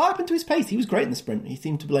 What happened to his pace? He was great in the sprint. He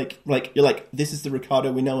seemed to be like you're like, this is the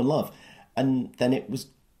Ricardo we know and love. And then it was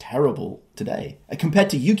terrible today. Compared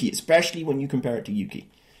to Yuki, especially when you compare it to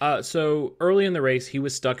Yuki. So early in the race, he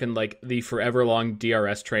was stuck in like the forever long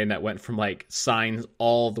DRS train that went from like signs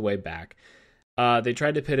all the way back. They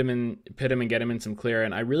tried to pit him and get him in some clear,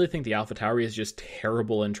 and I really think the AlphaTauri is just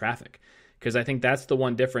terrible in traffic, because I think that's the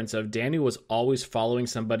one difference of Daniel was always following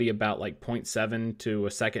somebody about like 0.7 to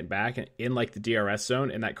a second back in like the DRS zone,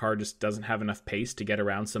 and that car just doesn't have enough pace to get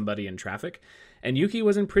around somebody in traffic. And Yuki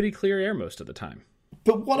was in pretty clear air most of the time.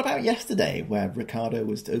 But what about yesterday, where Ricciardo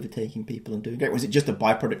was overtaking people and doing great? Was it just a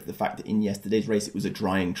byproduct of the fact that in yesterday's race it was a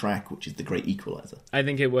drying track, which is the great equalizer? I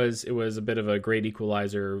think it was a bit of a great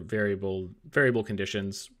equalizer, variable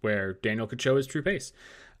conditions where Daniel could show his true pace.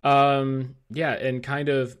 And kind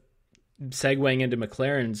of segueing into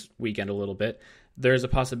McLaren's weekend a little bit, there's a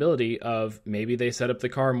possibility of maybe they set up the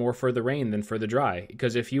car more for the rain than for the dry.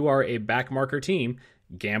 Because if you are a backmarker team,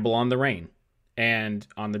 gamble on the rain. And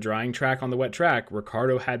on the drying track, on the wet track,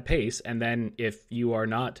 Ricciardo had pace. And then if you're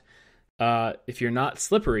not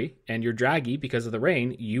slippery and you're draggy because of the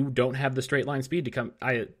rain, you don't have the straight line speed to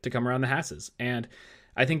come around the Hasses. And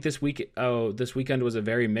I think this weekend was a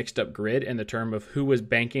very mixed up grid in the term of who was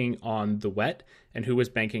banking on the wet and who was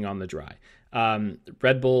banking on the dry.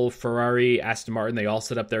 Red Bull, Ferrari, Aston Martin, they all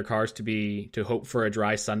set up their cars to hope for a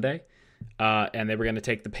dry Sunday. and they were going to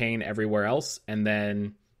take the pain everywhere else. And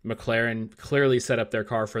then McLaren clearly set up their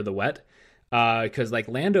car for the wet, because like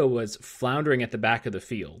Lando was floundering at the back of the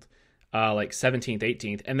field, like 17th,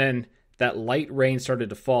 18th, and then that light rain started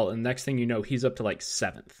to fall, and next thing you know, he's up to like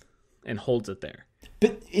 7th and holds it there.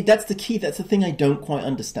 But that's the key. That's the thing I don't quite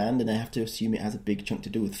understand, and I have to assume it has a big chunk to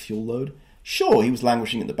do with fuel load. Sure, he was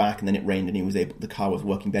languishing at the back, and then it rained, and the car was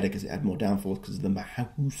working better because it had more downforce because of the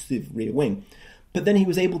massive rear wing. But then he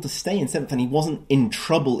was able to stay in 7th, and he wasn't in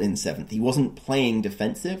trouble in 7th. He wasn't playing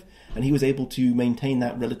defensive, and he was able to maintain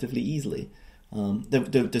that relatively easily.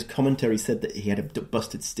 The commentary said that he had a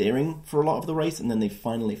busted steering for a lot of the race, and then they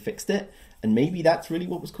finally fixed it. And maybe that's really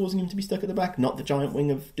what was causing him to be stuck at the back, not the giant wing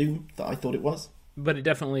of doom that I thought it was. But it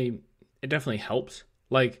definitely helped.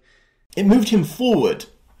 Like, it moved him forward.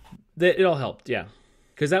 It all helped, yeah.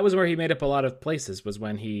 Because that was where he made up a lot of places, was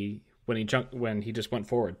when he just went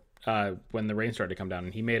forward. When the rain started to come down,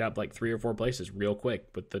 and he made up like 3 or 4 places real quick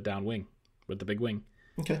with the down wing, with the big wing.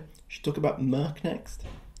 Okay, should talk about Merc next.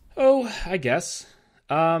 Oh, I guess.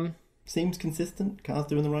 Seems consistent. Car's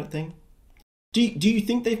doing the right thing. Do you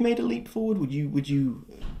think they've made a leap forward? Would you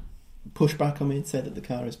push back on me and say that the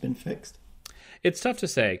car has been fixed? It's tough to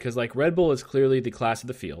say, because like Red Bull is clearly the class of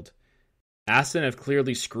the field. Aston have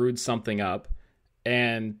clearly screwed something up,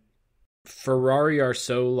 and Ferrari are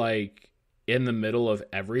so like in the middle of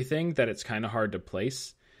everything that it's kind of hard to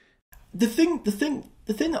place. The thing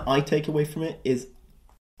that I take away from it is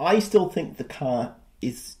I still think the car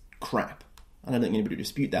is crap. I don't think anybody would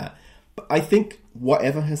dispute that. But I think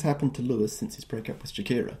whatever has happened to Lewis since his breakup with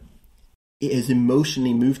Shakira, it has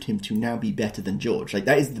emotionally moved him to now be better than George. Like,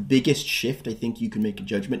 that is the biggest shift I think you can make a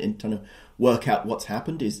judgment in trying to work out what's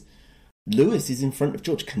happened is Lewis is in front of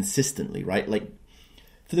George consistently, right? Like,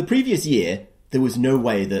 for the previous year, there was no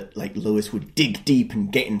way that like Lewis would dig deep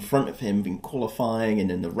and get in front of him in qualifying,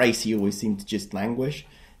 and in the race he always seemed to just languish.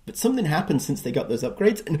 But something happened since they got those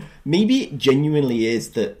upgrades, and maybe it genuinely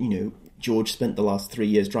is that, you know, George spent the last 3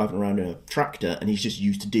 years driving around in a tractor and he's just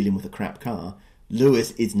used to dealing with a crap car.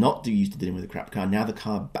 Lewis is not used to dealing with a crap car. Now the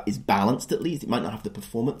car is balanced, at least. It might not have the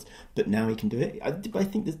performance, but now he can do it. I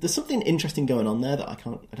think there's something interesting going on there that I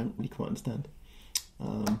don't really quite understand.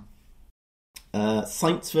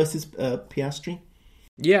 Sainz versus Piastri.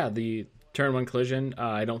 Yeah, the turn 1 collision.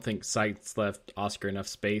 I don't think Sainz left Oscar enough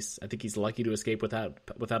space. I think he's lucky to escape without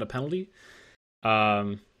a penalty.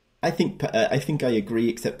 I think I agree,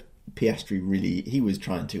 except Piastri he was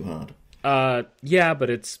trying too hard. Yeah, but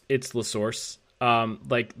it's La Source.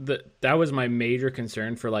 That was my major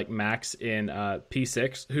concern for like Max in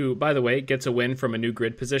P6, who, by the way, gets a win from a new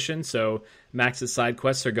grid position. So Max's side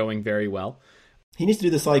quests are going very well. He needs to do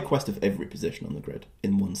the side quest of every position on the grid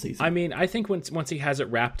in one season. I mean, I think once he has it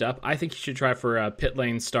wrapped up, I think he should try for a pit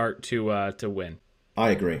lane start to win.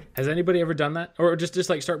 I agree. Has anybody ever done that? Or just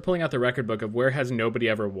like start pulling out the record book of where has nobody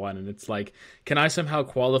ever won? And it's like, can I somehow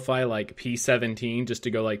qualify like P17 just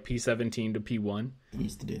to go like P17 to P1? He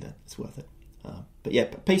needs to do that. It's worth it. But yeah,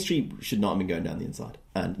 Pastry should not have been going down the inside.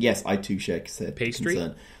 And yes, I too share Pastry?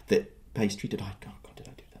 concern that Pastry did I do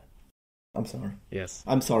that? I'm sorry. Yes.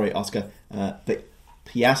 I'm sorry, Oscar. But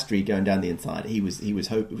Piastri going down the inside, it was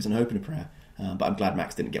an hope and a prayer. But I'm glad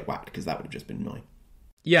Max didn't get whacked, because that would have just been annoying.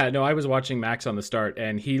 Yeah, no, I was watching Max on the start,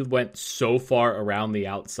 and he went so far around the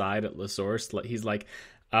outside at La Source. He's like,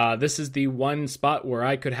 this is the one spot where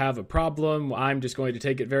I could have a problem. I'm just going to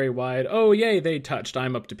take it very wide. Oh, yay, they touched.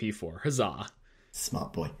 I'm up to P4. Huzzah.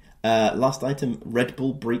 Smart boy. Last item, Red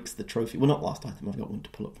Bull breaks the trophy. Well, not last item, I've got one to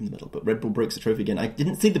pull up from the middle, but Red Bull breaks the trophy again. I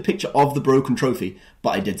didn't see the picture of the broken trophy, but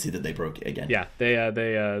I did see that they broke it again. Yeah,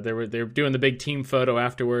 they were doing the big team photo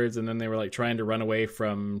afterwards, and then they were like trying to run away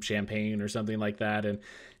from champagne or something like that, and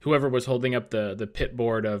whoever was holding up the pit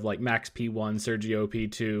board of like Max P1, Sergio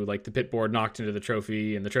P2, like the pit board knocked into the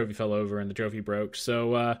trophy, and the trophy fell over, and the trophy broke.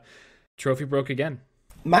 So trophy broke again.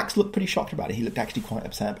 Max looked pretty shocked about it. He looked actually quite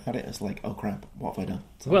upset about it. It's like, oh crap, what have I done?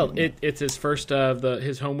 So well, it's his first of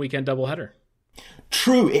his home weekend doubleheader.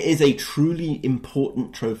 True, it is a truly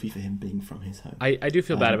important trophy for him being from his home. I do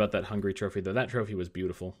feel bad about that Hungary trophy, though. That trophy was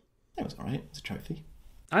beautiful. It was alright. It's a trophy.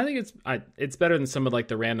 I think it's better than some of like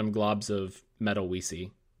the random globs of metal we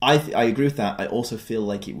see. I agree with that. I also feel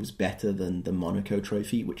like it was better than the Monaco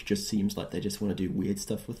trophy, which just seems like they just want to do weird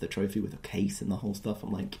stuff with the trophy, with a case and the whole stuff.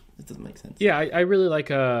 I'm like, this doesn't make sense. Yeah, I really like...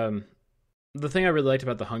 the thing I really liked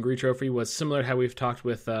about the Hungary trophy was similar to how we've talked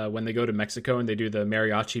with when they go to Mexico and they do the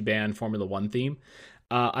mariachi band Formula One theme.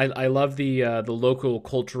 I love the local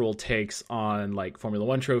cultural takes on like Formula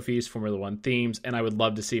One trophies, Formula One themes, and I would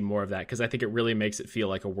love to see more of that, because I think it really makes it feel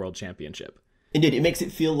like a world championship. Indeed, it makes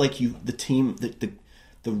it feel like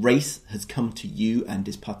the The race has come to you and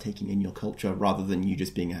is partaking in your culture rather than you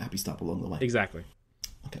just being a happy stop along the way. Exactly.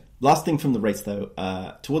 Okay. Last thing from the race, though.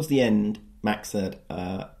 Towards the end, Max said,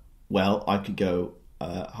 well, I could go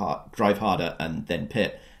drive harder and then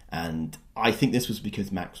pit. And I think this was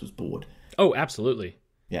because Max was bored. Oh, absolutely.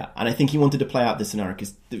 Yeah, and I think he wanted to play out this scenario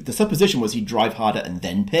because the supposition was he'd drive harder and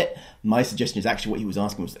then pit. My suggestion is actually what he was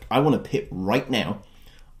asking was, I want to pit right now.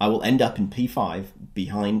 I will end up in P5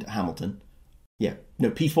 behind Hamilton. Yeah, no,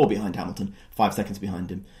 P4 behind Hamilton, 5 seconds behind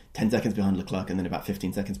him, 10 seconds behind Leclerc, and then about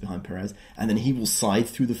 15 seconds behind Perez. And then he will scythe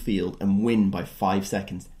through the field and win by 5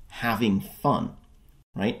 seconds, having fun,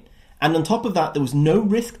 right? And on top of that, there was no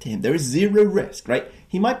risk to him. There is zero risk, right?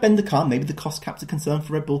 He might bend the car. Maybe the cost cap's a concern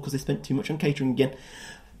for Red Bull because they spent too much on catering again.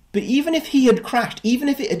 But even if he had crashed, even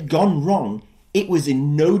if it had gone wrong, it was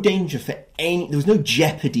in no danger for any... There was no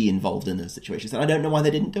jeopardy involved in those situations. And I don't know why they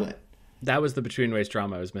didn't do it. That was the between race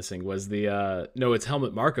drama I was missing, was the... no, it's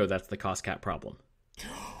Helmut Marko that's the cost cap problem.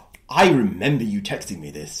 I remember you texting me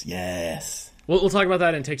this. Yes. We'll talk about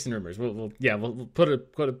that in Takes and Rumors. We'll put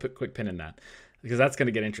a quick pin in that. Because that's going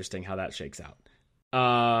to get interesting how that shakes out.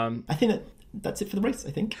 I think that's it for the race,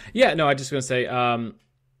 I think. Yeah, no, I just going to say,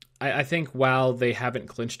 I think while they haven't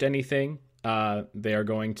clinched anything, they are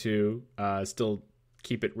going to still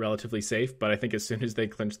keep it relatively safe. But I think as soon as they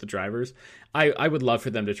clinch the drivers, I would love for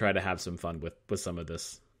them to try to have some fun with some of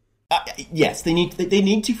this. Yes, they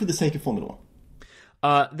need to for the sake of Formula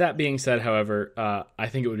 1. That being said, however, I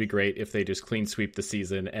think it would be great if they just clean sweep the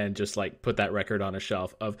season and just like put that record on a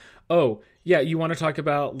shelf of, oh yeah, you want to talk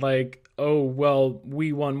about like, oh well,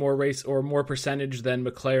 we won more race or more percentage than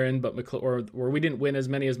McLaren, but or we didn't win as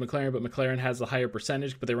many as McLaren, but McLaren has a higher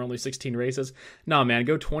percentage, but there were only 16 races. Nah, man,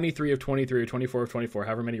 go 23 of 23 or 24 of 24,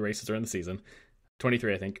 however many races are in the season.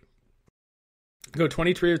 23, I think. Go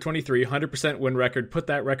 23 of 23, 100% win record. Put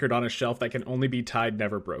that record on a shelf that can only be tied,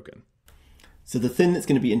 never broken. So the thing that's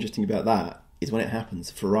going to be interesting about that is when it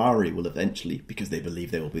happens, Ferrari will eventually, because they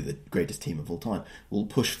believe they will be the greatest team of all time, will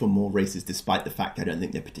push for more races despite the fact I don't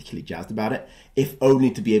think they're particularly jazzed about it, if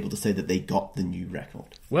only to be able to say that they got the new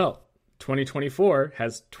record. Well, 2024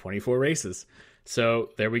 has 24 races.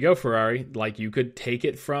 So there we go, Ferrari. Like, you could take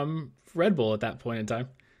it from Red Bull at that point in time.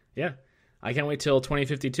 Yeah. I can't wait till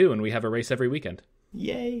 2052 and we have a race every weekend.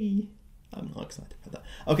 Yay. I'm not excited about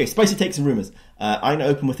that. Okay, spicy takes and rumours. I'm going to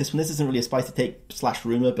open with this one. This isn't really a spicy take /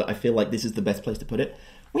 rumour, but I feel like this is the best place to put it.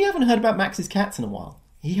 We haven't heard about Max's cats in a while.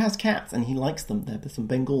 He has cats and he likes them. They're some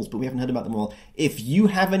Bengals, but we haven't heard about them all. If you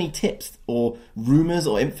have any tips or rumours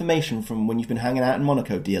or information from when you've been hanging out in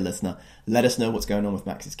Monaco, dear listener, let us know what's going on with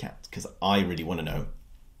Max's cats, because I really want to know.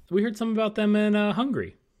 We heard some about them in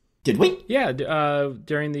Hungary. Did we? Yeah,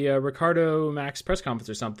 during the Ricardo Max press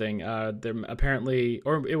conference or something. There apparently,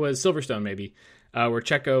 or it was Silverstone maybe, where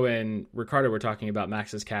Checo and Ricardo were talking about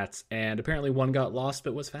Max's cats, and apparently one got lost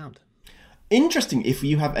but was found. Interesting. If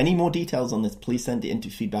you have any more details on this, please send it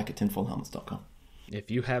into feedback@tinfoilhelmets.com.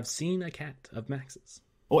 If you have seen a cat of Max's.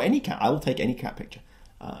 Or any cat. I will take any cat picture.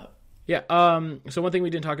 Yeah, so one thing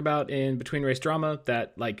we didn't talk about in Between Race Drama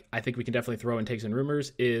that like I think we can definitely throw in Takes and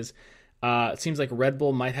Rumors is... it seems like Red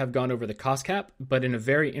Bull might have gone over the cost cap, but in a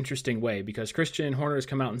very interesting way, because Christian Horner has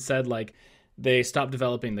come out and said, like, they stopped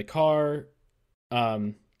developing the car.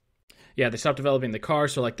 They stopped developing the car,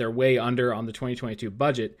 so, like, they're way under on the 2022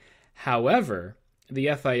 budget. However, the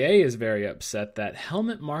FIA is very upset that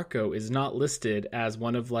Helmut Marko is not listed as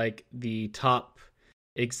one of, like, the top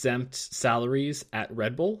exempt salaries at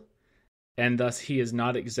Red Bull, and thus he is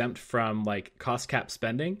not exempt from, like, cost cap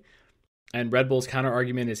spending. And Red Bull's counter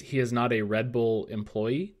argument is he is not a Red Bull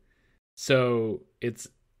employee. So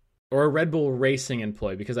or a Red Bull racing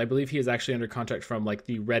employee, because I believe he is actually under contract from like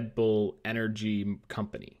the Red Bull Energy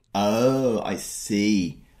Company. Oh, I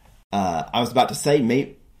see. I was about to say,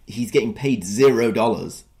 maybe he's getting paid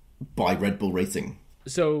 $0 by Red Bull Racing.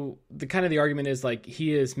 So the argument is like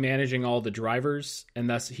he is managing all the drivers and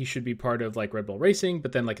thus he should be part of like Red Bull Racing.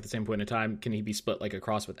 But then like at the same point in time, can he be split like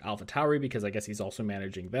across with AlphaTauri? Because I guess he's also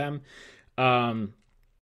managing them.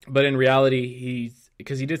 But in reality,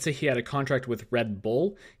 because he did say he had a contract with Red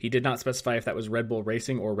Bull. He did not specify if that was Red Bull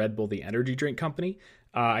Racing or Red Bull, the energy drink company.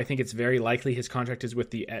 I think it's very likely his contract is with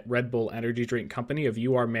the Red Bull energy drink company of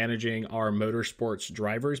you are managing our motorsports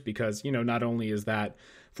drivers, because, you know, not only is that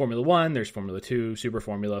Formula 1, there's Formula 2, Super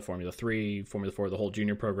Formula, Formula 3, Formula 4, the whole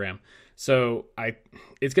junior program. So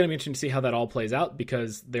it's going to be interesting to see how that all plays out,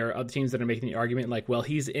 because there are other teams that are making the argument like, well,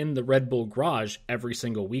 he's in the Red Bull garage every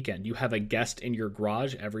single weekend. You have a guest in your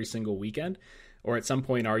garage every single weekend, or at some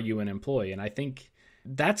point are you an employee? And I think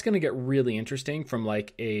that's going to get really interesting from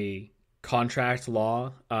like a contract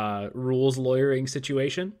law, rules lawyering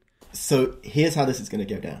situation. So here's how this is going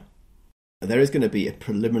to go down. There is going to be a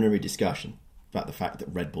preliminary discussion about the fact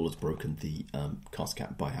that Red Bull has broken the cost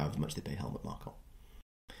cap by however much they pay Helmut Marko.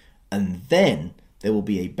 And then there will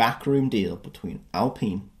be a backroom deal between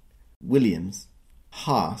Alpine, Williams,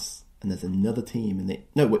 Haas, and there's another team.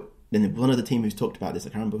 Then one other team who's talked about this, I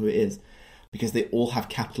can't remember who it is, because they all have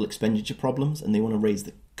capital expenditure problems and they want to raise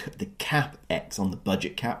the cap X on the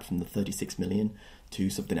budget cap from the 36 million to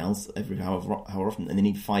something else every however often, and they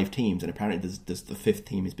need 5 teams, and apparently there's the 5th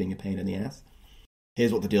team is being a pain in the ass.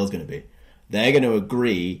 Here's what the deal's going to be. They're going to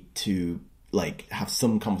agree to have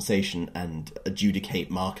some conversation and adjudicate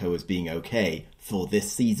Marko as being okay for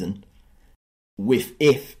this season, with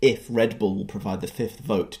if Red Bull will provide the 5th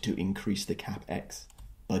vote to increase the cap X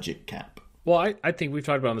budget cap. Well, I think we've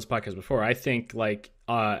talked about on this podcast before. I think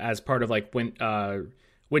as part of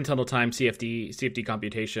wind tunnel time, CFD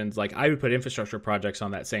computations, I would put infrastructure projects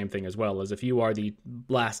on that same thing as well. As if you are the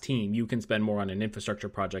last team, you can spend more on an infrastructure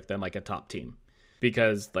project than a top team,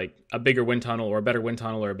 because a bigger wind tunnel or a better wind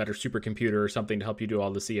tunnel or a better supercomputer or something to help you do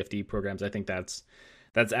all the CFD programs, I think that's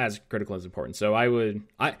as critical as important. So I would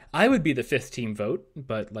be the 5th team vote,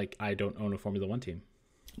 but I don't own a Formula One team.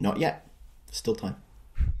 Not yet. Still time.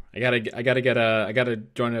 I gotta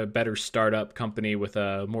join a better startup company with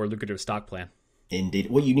a more lucrative stock plan. Indeed.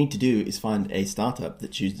 What you need to do is find a startup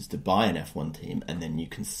that chooses to buy an F1 team, and then you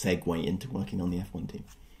can segue into working on the F1 team.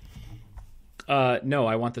 No,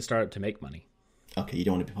 I want the startup to make money. Okay, you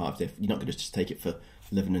don't want to be part of it. You're not going to just take it for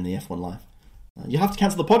living in the F1 life. You have to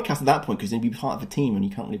cancel the podcast at that point, because you'll be part of a team and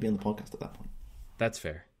you can't really be on the podcast at that point. That's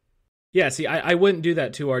fair. Yeah, see, I wouldn't do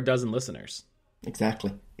that to our dozen listeners.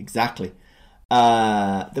 Exactly.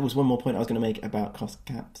 There was one more point I was going to make about cost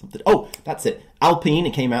cap. Something. Oh, that's it. Alpine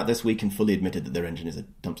came out this week and fully admitted that their engine is a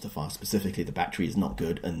dumpster fire. Specifically, the battery is not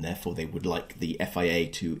good, and therefore they would like the FIA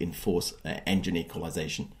to enforce engine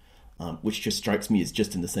equalization, which just strikes me as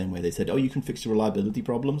just in the same way they said, you can fix your reliability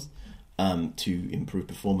problems to improve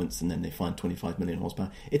performance, and then they find 25 million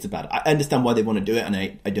horsepower. It's about it. I understand why they want to do it, and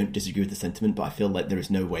I don't disagree with the sentiment, but I feel like there is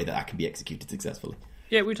no way that can be executed successfully.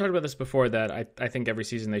 Yeah, we talked about this before, that I think every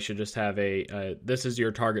season they should just have this is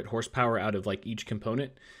your target horsepower out of each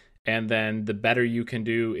component. And then the better you can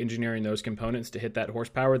do engineering those components to hit that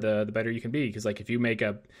horsepower, the better you can be. Because if you make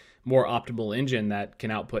a more optimal engine that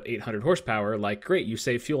can output 800 horsepower, great, you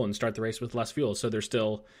save fuel and start the race with less fuel. So there's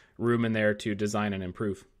still room in there to design and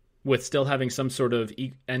improve, with still having some sort of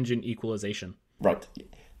engine equalization. Right.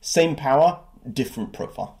 Same power, different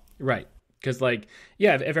profile. Right. Because,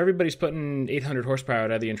 if everybody's putting 800 horsepower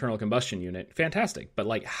out of the internal combustion unit, fantastic.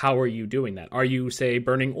 But, how are you doing that? Are you, say,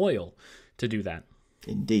 burning oil to do that?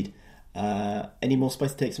 Indeed. Any more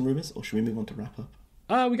spicy takes and rumors, or should we move on to wrap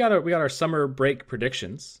up? We got our summer break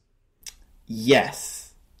predictions.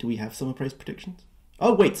 Yes. Do we have summer break predictions?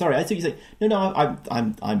 Oh, wait, sorry. I see what you say. No,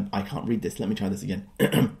 I can't read this. Let me try this again.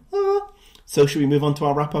 So, should we move on to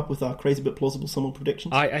our wrap up with our crazy but plausible summer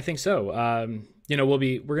predictions? I think so. We're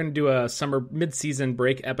going to do a summer mid-season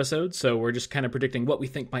break episode, so we're just kind of predicting what we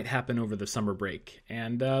think might happen over the summer break,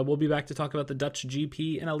 and we'll be back to talk about the Dutch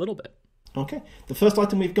GP in a little bit. Okay, the first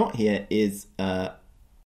item we've got here is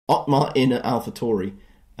Otmar in AlphaTauri,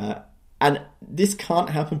 and this can't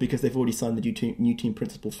happen because they've already signed the new team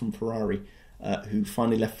principal from Ferrari, who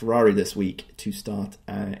finally left Ferrari this week to start,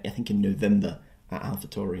 I think in November at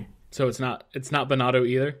AlphaTauri. So it's not Binotto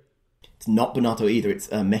either? It's not Binotto either. It's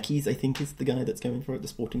Mekis, I think, is the guy that's going for it, the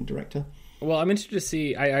sporting director. Well, I'm interested to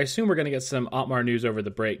see. I assume we're going to get some Otmar news over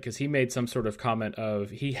the break, because he made some sort of comment of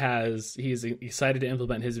he's excited to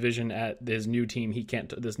implement his vision at this new team.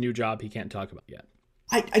 This new job he can't talk about yet.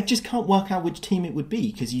 I just can't work out which team it would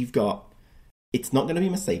be, because it's not going to be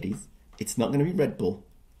Mercedes, it's not going to be Red Bull,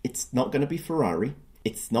 it's not going to be Ferrari,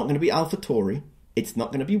 it's not going to be AlphaTauri, it's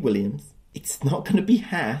not going to be Williams, it's not going to be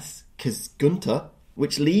Haas, because Gunter,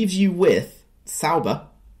 which leaves you with Sauber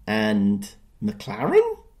and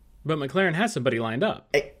McLaren? But McLaren has somebody lined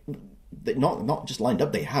up. Not just lined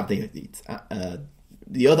up, it's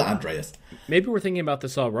the other Andreas. Maybe we're thinking about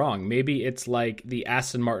this all wrong. Maybe it's like the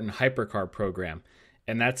Aston Martin hypercar program,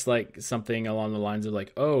 and that's something along the lines of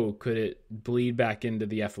could it bleed back into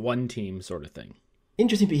the F1 team sort of thing.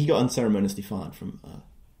 Interesting, but he got unceremoniously fired from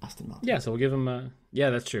Aston Martin. Yeah, so we'll give him yeah,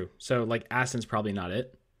 that's true. So Aston's probably not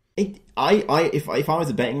it. If I was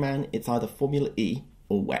a betting man, it's either Formula E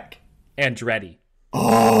or WEC. Andretti.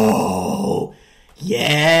 Oh,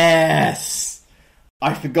 yes!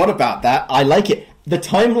 I forgot about that. I like it. The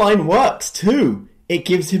timeline works too. It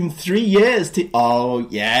gives him 3 years to... Oh,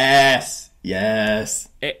 yes. Yes.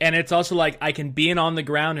 And it's also I can be on the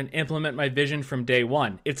ground and implement my vision from day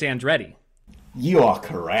one. It's Andretti. You are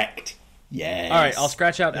correct. Yes. All right, I'll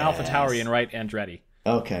scratch out AlphaTauri and write Andretti.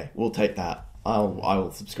 Okay, we'll take that. I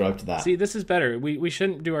will subscribe to that. See, this is better. We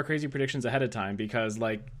shouldn't do our crazy predictions ahead of time because,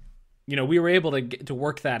 like, you know, we were able to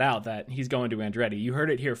work that out that he's going to Andretti. You heard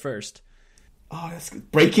it here first. Oh, that's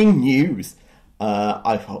breaking news.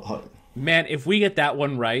 Man, if we get that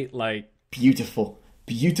one right, like... Beautiful.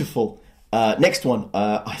 Next one.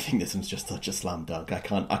 I think this one's just such a slam dunk. I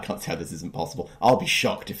can't see how this isn't possible. I'll be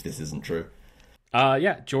shocked if this isn't true.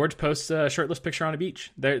 George posts a shirtless picture on a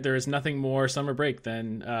beach. There is nothing more summer break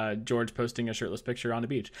than George posting a shirtless picture on a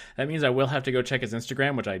beach. That means I will have to go check his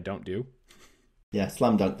Instagram, which I don't do. Yeah,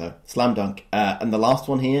 slam dunk though. Slam dunk. And the last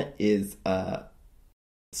one here is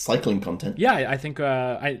cycling content. Yeah, I think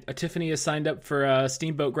Tiffany has signed up for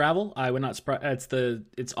Steamboat Gravel. I would not surprise.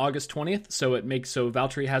 It's August 20th, so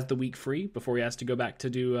Valtteri has the week free before he has to go back to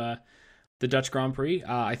do the Dutch Grand Prix.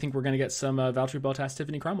 I think we're going to get some Valtteri Bottas,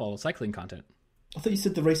 Tiffany Cromwell cycling content. I thought you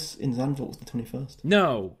said the race in Zandvoort was the 21st.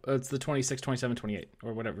 No, it's the 26, 27, 28,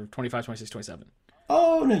 or whatever, 25, 26, 27.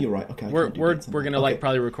 Oh, no, you're right. Okay, we're going to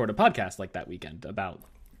probably record a podcast like that weekend about...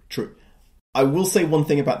 True. I will say one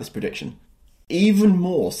thing about this prediction. Even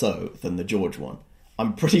more so than the George one,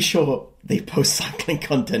 I'm pretty sure they post cycling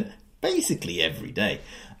content basically every day.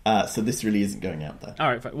 So this really isn't going out there. All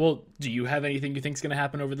right, fine. Well, do you have anything you think is going to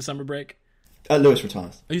happen over the summer break? Lewis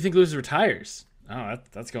retires. Oh, you think Lewis retires? Oh,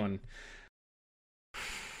 that's going...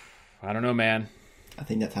 I don't know, man. I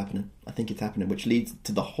think that's happening. I think it's happening, which leads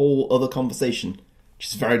to the whole other conversation, which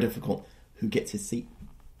is very difficult. Who gets his seat?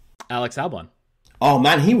 Alex Albon. Oh,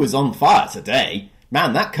 man, he was on fire today.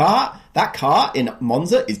 Man, that car in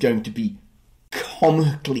Monza is going to be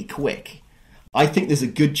comically quick. I think there's a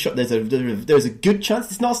good there's a good chance.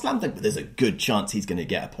 It's not a slam dunk, but there's a good chance he's going to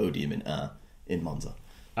get a podium in Monza.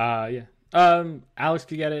 Yeah. Alex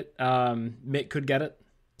could get it. Mick could get it.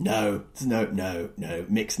 No.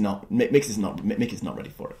 Mick is not ready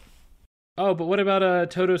for it. Oh, but what about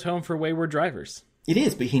Toto's home for wayward drivers? It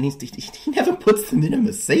is, but he never puts them in a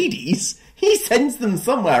Mercedes. He sends them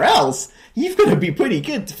somewhere else. You've got to be pretty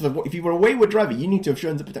good. If you were a wayward driver, you need to have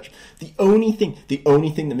shown the protection. The only thing that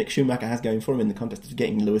Mick Schumacher has going for him in the contest of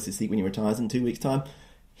getting Lewis's seat when he retires in 2 weeks' time,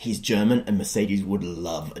 he's German, and Mercedes would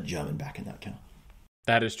love a German back in that car.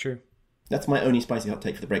 That is true. That's my only spicy hot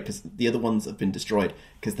take for the break, because the other ones have been destroyed,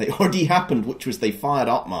 because they already happened, which was they fired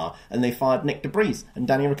Otmar, and they fired Nick de Vries, and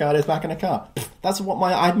Danny Ricciardo's back in a car. That's what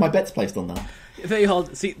I had my bets placed on that.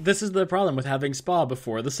 See, this is the problem with having Spa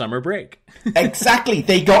before the summer break. Exactly.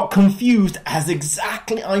 They got confused, as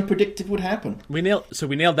exactly I predicted would happen. We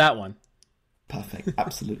nailed that one. Perfect.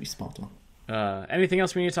 Absolutely spot on. Anything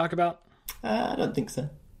else we need to talk about? I don't think so.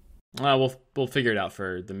 We'll figure it out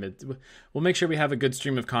for the mid. We'll make sure we have a good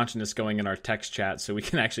stream of consciousness going in our text chat so we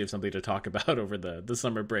can actually have something to talk about over the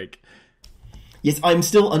summer break. Yes, I'm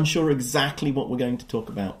still unsure exactly what we're going to talk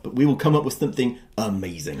about, but we will come up with something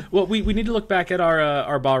amazing. Well, we need to look back at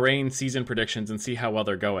our Bahrain season predictions and see how well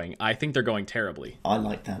they're going. I think they're going terribly. I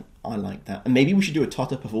like that. And maybe we should do a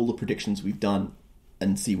tot-up of all the predictions we've done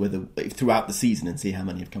and see whether throughout the season and see how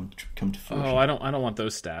many have come to fruition. Oh, I don't want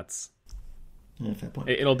those stats. Yeah, fair point.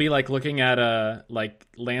 It'll be like looking at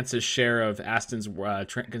Lance's share of Aston's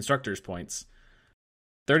constructors points.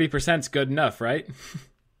 30%'s good enough, right?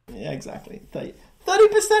 Yeah, exactly.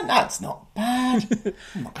 30%, that's not bad.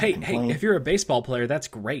 Hey, if you're a baseball player, that's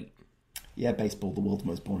great. Yeah, baseball, the world's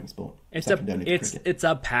most boring sport. It's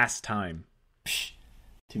a pastime. Psh,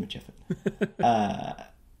 too much effort.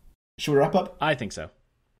 Should we wrap up? I think so.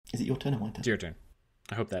 Is it your turn or my turn? It's your turn.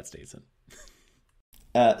 I hope that stays in.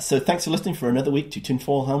 So thanks for listening for another week to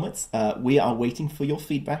Tinfoil Helmets. We are waiting for your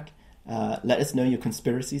feedback. Let us know your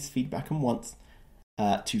conspiracies, feedback and wants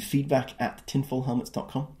to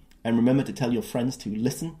feedback@tinfoilhelmets.com. And remember to tell your friends to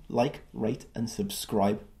listen, like, rate, and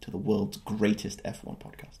subscribe to the world's greatest F1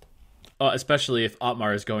 podcast. Especially if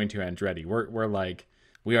Otmar is going to Andretti.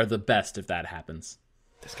 We are the best if that happens.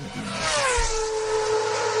 That's going to be nice.